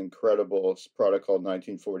got an incredible product called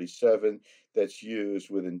 1947 that's used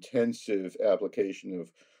with intensive application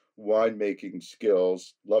of winemaking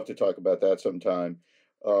skills. Love to talk about that sometime.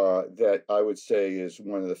 That I would say is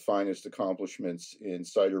one of the finest accomplishments in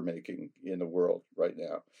cider making in the world right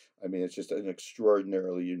now. I mean, it's just an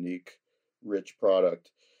extraordinarily unique, rich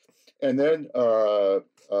product. And then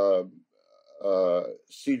Cedro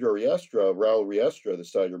Riestra, Raul Riestra, the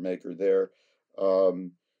cider maker there.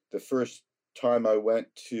 The first time I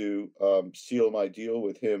went to seal my deal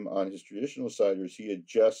with him on his traditional ciders, he had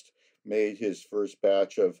just made his first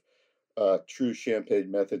batch of true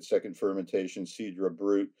Champagne method second fermentation Cidre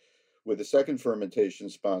Brut, with the second fermentation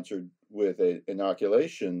sponsored with an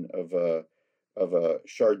inoculation of a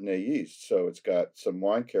Chardonnay yeast. So it's got some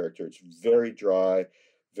wine character. It's very dry,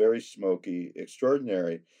 very smoky,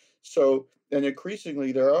 extraordinary. So, and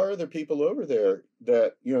increasingly there are other people over there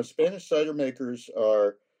that, you know, Spanish cider makers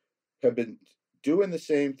have been doing the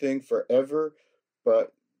same thing forever,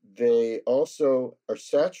 but they also are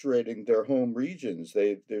saturating their home regions.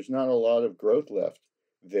 There's not a lot of growth left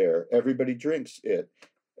there. Everybody drinks it.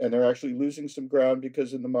 And they're actually losing some ground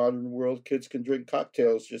because in the modern world, kids can drink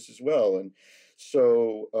cocktails just as well. And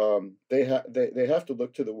so they have to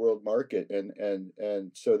look to the world market,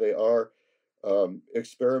 and so they are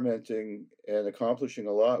experimenting and accomplishing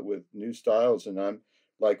a lot with new styles. And I'm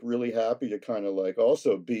like really happy to kind of like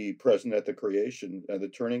also be present at the creation and the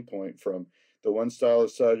turning point from the one style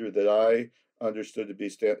of cider that I understood to be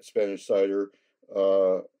Spanish cider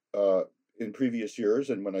in previous years,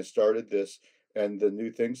 and when I started this, and the new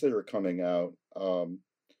things that are coming out,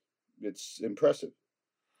 it's impressive.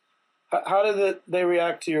 How did they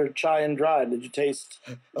react to your chai and dry? Did you taste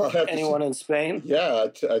anyone in Spain? Yeah,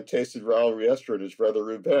 I tasted Raul Riestra and his brother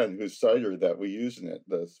Ruben, whose cider that we use in it.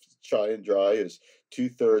 The chai and dry is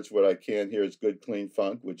 2/3 what I can here is good clean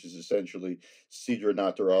funk, which is essentially Cidre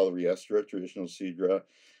Natural Riestra, traditional Cidre,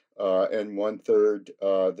 and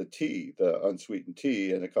 1/3 the tea, the unsweetened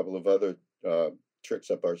tea, and a couple of other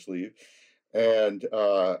tricks up our sleeve. And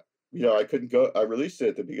you know, I couldn't go. I released it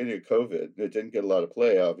at the beginning of COVID. It didn't get a lot of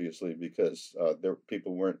play, obviously, because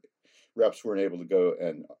reps weren't able to go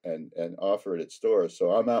and offer it at stores.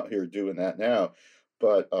 So I'm out here doing that now.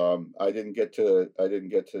 But I didn't get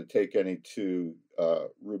to take any to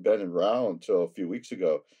Ruben and Raul until a few weeks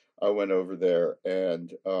ago. I went over there,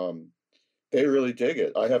 and they really dig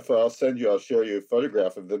it. I'll share you a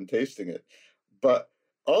photograph of them tasting it. But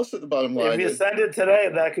also, the bottom line. If you send it today,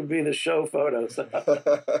 that could be the show photos.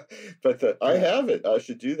 But I have it. I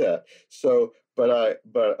should do that. So, but I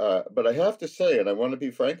have to say, and I want to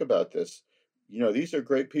be frank about this. You know, these are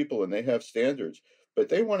great people, and they have standards, but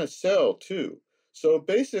they want to sell too. So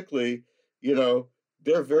basically, you know,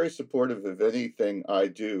 they're very supportive of anything I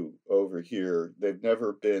do over here. They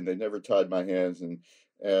never tied my hands, and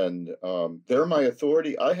they're my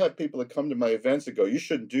authority. I have people that come to my events and go, "You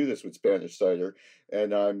shouldn't do this with Spanish cider,"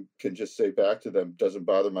 and I can just say back to them, "Doesn't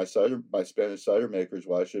bother my Spanish cider makers.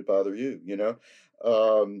 Why should it bother you?" You know,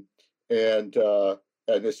 and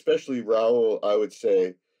especially Raul, I would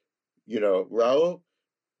say, you know, Raul,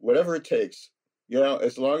 whatever it takes, you know,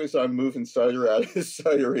 as long as I'm moving cider out of his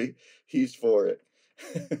cidery, he's for it.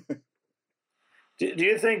 Do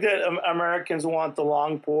you think that Americans want the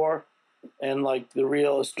long pour and like the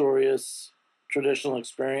real Asturias traditional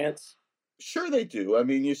experience? Sure they do. I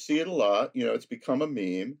mean, you see it a lot. You know, it's become a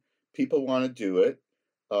meme. People want to do it.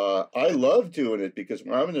 I love doing it because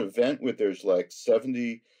when I'm at an event with there's like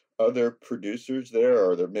 70 other producers there,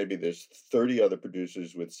 or there's 30 other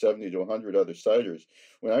producers with 70 to 100 other ciders.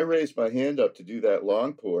 When I raise my hand up to do that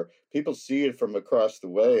long pour, people see it from across the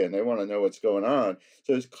way and they want to know what's going on.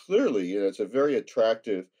 So it's clearly, you know, it's a very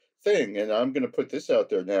attractive thing. And I'm going to put this out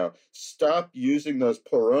there now. Stop using those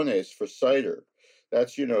porrones for cider.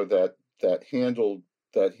 That's, you know, that handled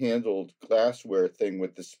glassware thing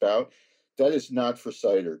with the spout. That is not for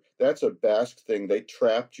cider. That's a Basque thing. They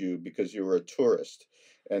trapped you because you were a tourist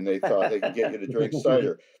and they thought they could get you to drink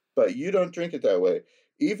cider. But you don't drink it that way.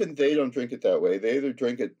 Even they don't drink it that way. They either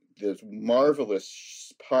drink it this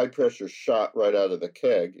marvelous high pressure shot right out of the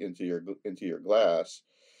keg into your glass,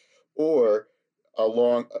 or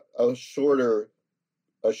a shorter,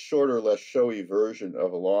 less showy version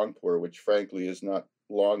of a long pour, which frankly is not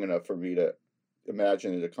long enough for me to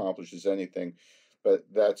imagine it accomplishes anything. But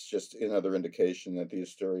that's just another indication that the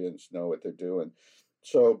Asturians know what they're doing.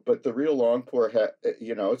 So, but the real long pour,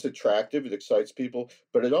 you know, it's attractive, it excites people,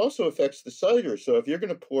 but it also affects the cider. So if you're going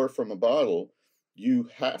to pour from a bottle, you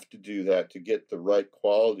have to do that to get the right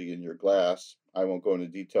quality in your glass. I won't go into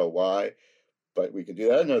detail why, but we can do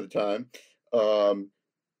that another time.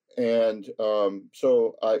 And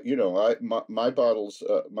so my bottles,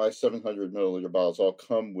 my 700 milliliter bottles, all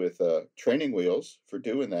come with training wheels for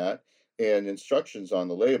doing that and instructions on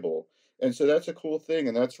the label. And so that's a cool thing,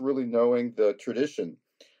 and that's really knowing the tradition.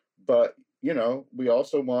 But we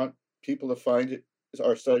also want people to find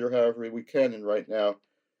our cider however we can. And right now,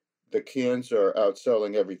 the cans are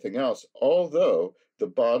outselling everything else. Although the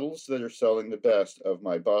bottles that are selling the best of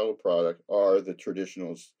my bottle product are the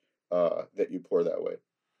traditionals that you pour that way.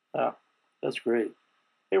 Oh, that's great.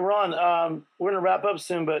 Hey, Ron, we're going to wrap up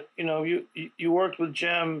soon, but you worked with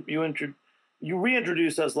Jim. You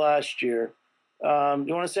reintroduced us last year. You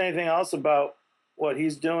want to say anything else about what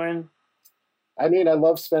he's doing? I mean, I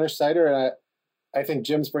love Spanish cider, and I think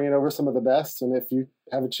Jim's bringing over some of the best. And if you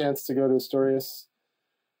have a chance to go to Asturias,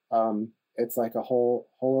 it's like a whole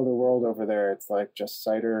other world over there. It's like just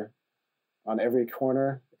cider on every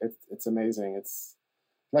corner. It's amazing. It's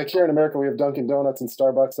like here in America, we have Dunkin' Donuts and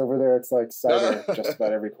Starbucks. Over there, it's like cider just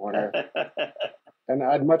about every corner. And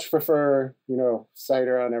I'd much prefer,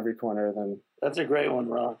 cider on every corner than. That's a great one,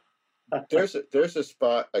 Ron. There's a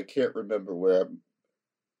spot, I can't remember where.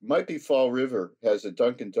 Might be Fall River, has a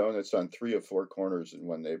Dunkin' Donuts on 3 or 4 corners in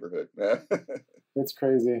one neighborhood. It's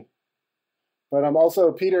crazy. But I'm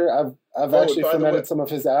also, Peter, I've actually fermented some of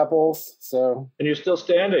his apples. So. And you're still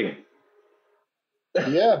standing.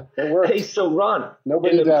 Yeah, it worked. Hey, so Ron,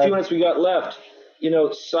 Nobody in the died. few minutes we got left,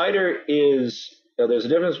 cider is, there's a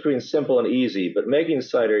difference between simple and easy, but making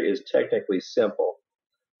cider is technically simple.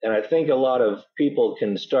 And I think a lot of people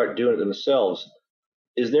can start doing it themselves.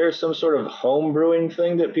 Is there some sort of home brewing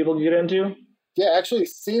thing that people can get into? Yeah, actually,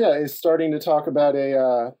 Sina is starting to talk about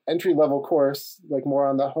a entry-level course, like more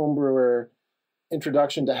on the home brewer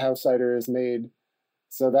introduction to how cider is made.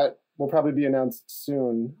 So that will probably be announced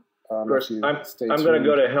soon. Of course, I'm going to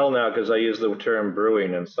go to hell now because I use the term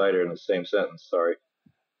brewing and cider in the same sentence. Sorry.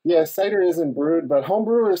 Yeah, cider isn't brewed, but home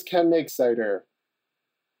brewers can make cider.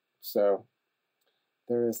 So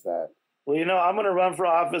there is that. Well, I'm going to run for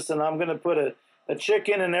office, and I'm going to put a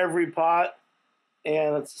chicken in every pot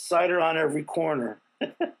and it's cider on every corner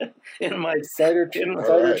in my cider trees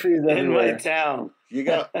everywhere. In my town. You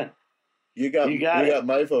got my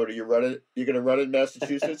vote. You're going to run in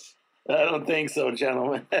Massachusetts? I don't think so,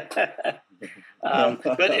 gentlemen. But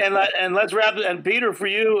let's wrap it. And Peter, for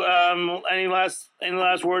you, any last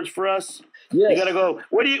words for us? Yes. You got to go.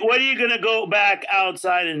 What are you going to go back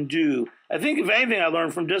outside and do? I think if anything, I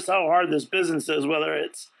learned from just how hard this business is, whether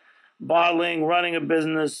it's bottling, running a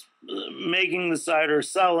business, making the cider,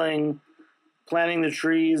 selling, planting the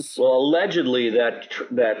trees. Well, allegedly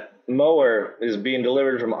that mower is being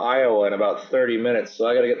delivered from Iowa in about 30 minutes, so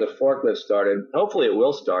I got to get the forklift started. Hopefully, it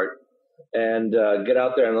will start. And get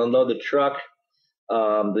out there and unload the truck.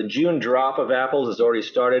 The June drop of apples has already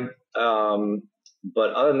started.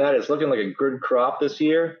 But other than that, it's looking like a good crop this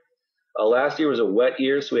year. Last year was a wet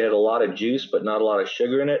year, so we had a lot of juice, but not a lot of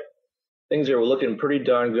sugar in it. Things are looking pretty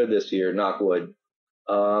darn good this year, knock wood.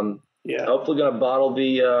 Hopefully going to bottle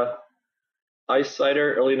the ice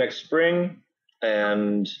cider early next spring.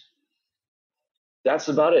 And that's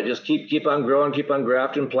about it. Just keep on growing, keep on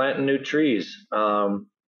grafting, planting new trees.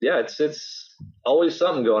 It's always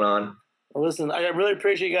something going on. Well, listen, I really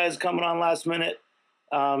appreciate you guys coming on last minute.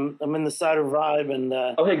 I'm in the cider vibe, and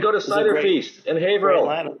go to Cider Feast in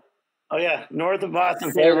Haverhill. Oh yeah, north of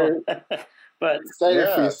Boston, Haverhill. But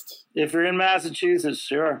Cider Feast. If you're in Massachusetts,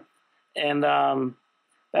 sure. And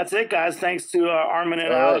that's it, guys. Thanks to Armin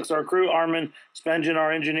and Alex, our crew. Armin Spengen,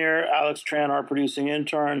 our engineer. Alex Tran, our producing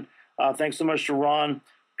intern. Thanks so much to Ron,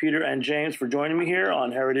 Peter, and James for joining me here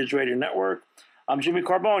on Heritage Radio Network. I'm Jimmy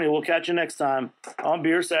Carboni. We'll catch you next time on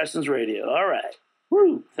Beer Sessions Radio. All right.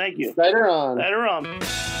 Woo. Thank you. Cider on. Cider on.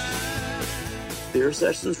 Beer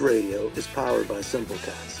Sessions Radio is powered by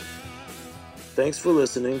Simplecast. Thanks for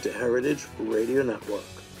listening to Heritage Radio Network.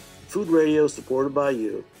 Food radio supported by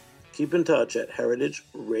you. Keep in touch at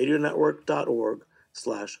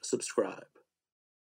heritageradionetwork.org/subscribe.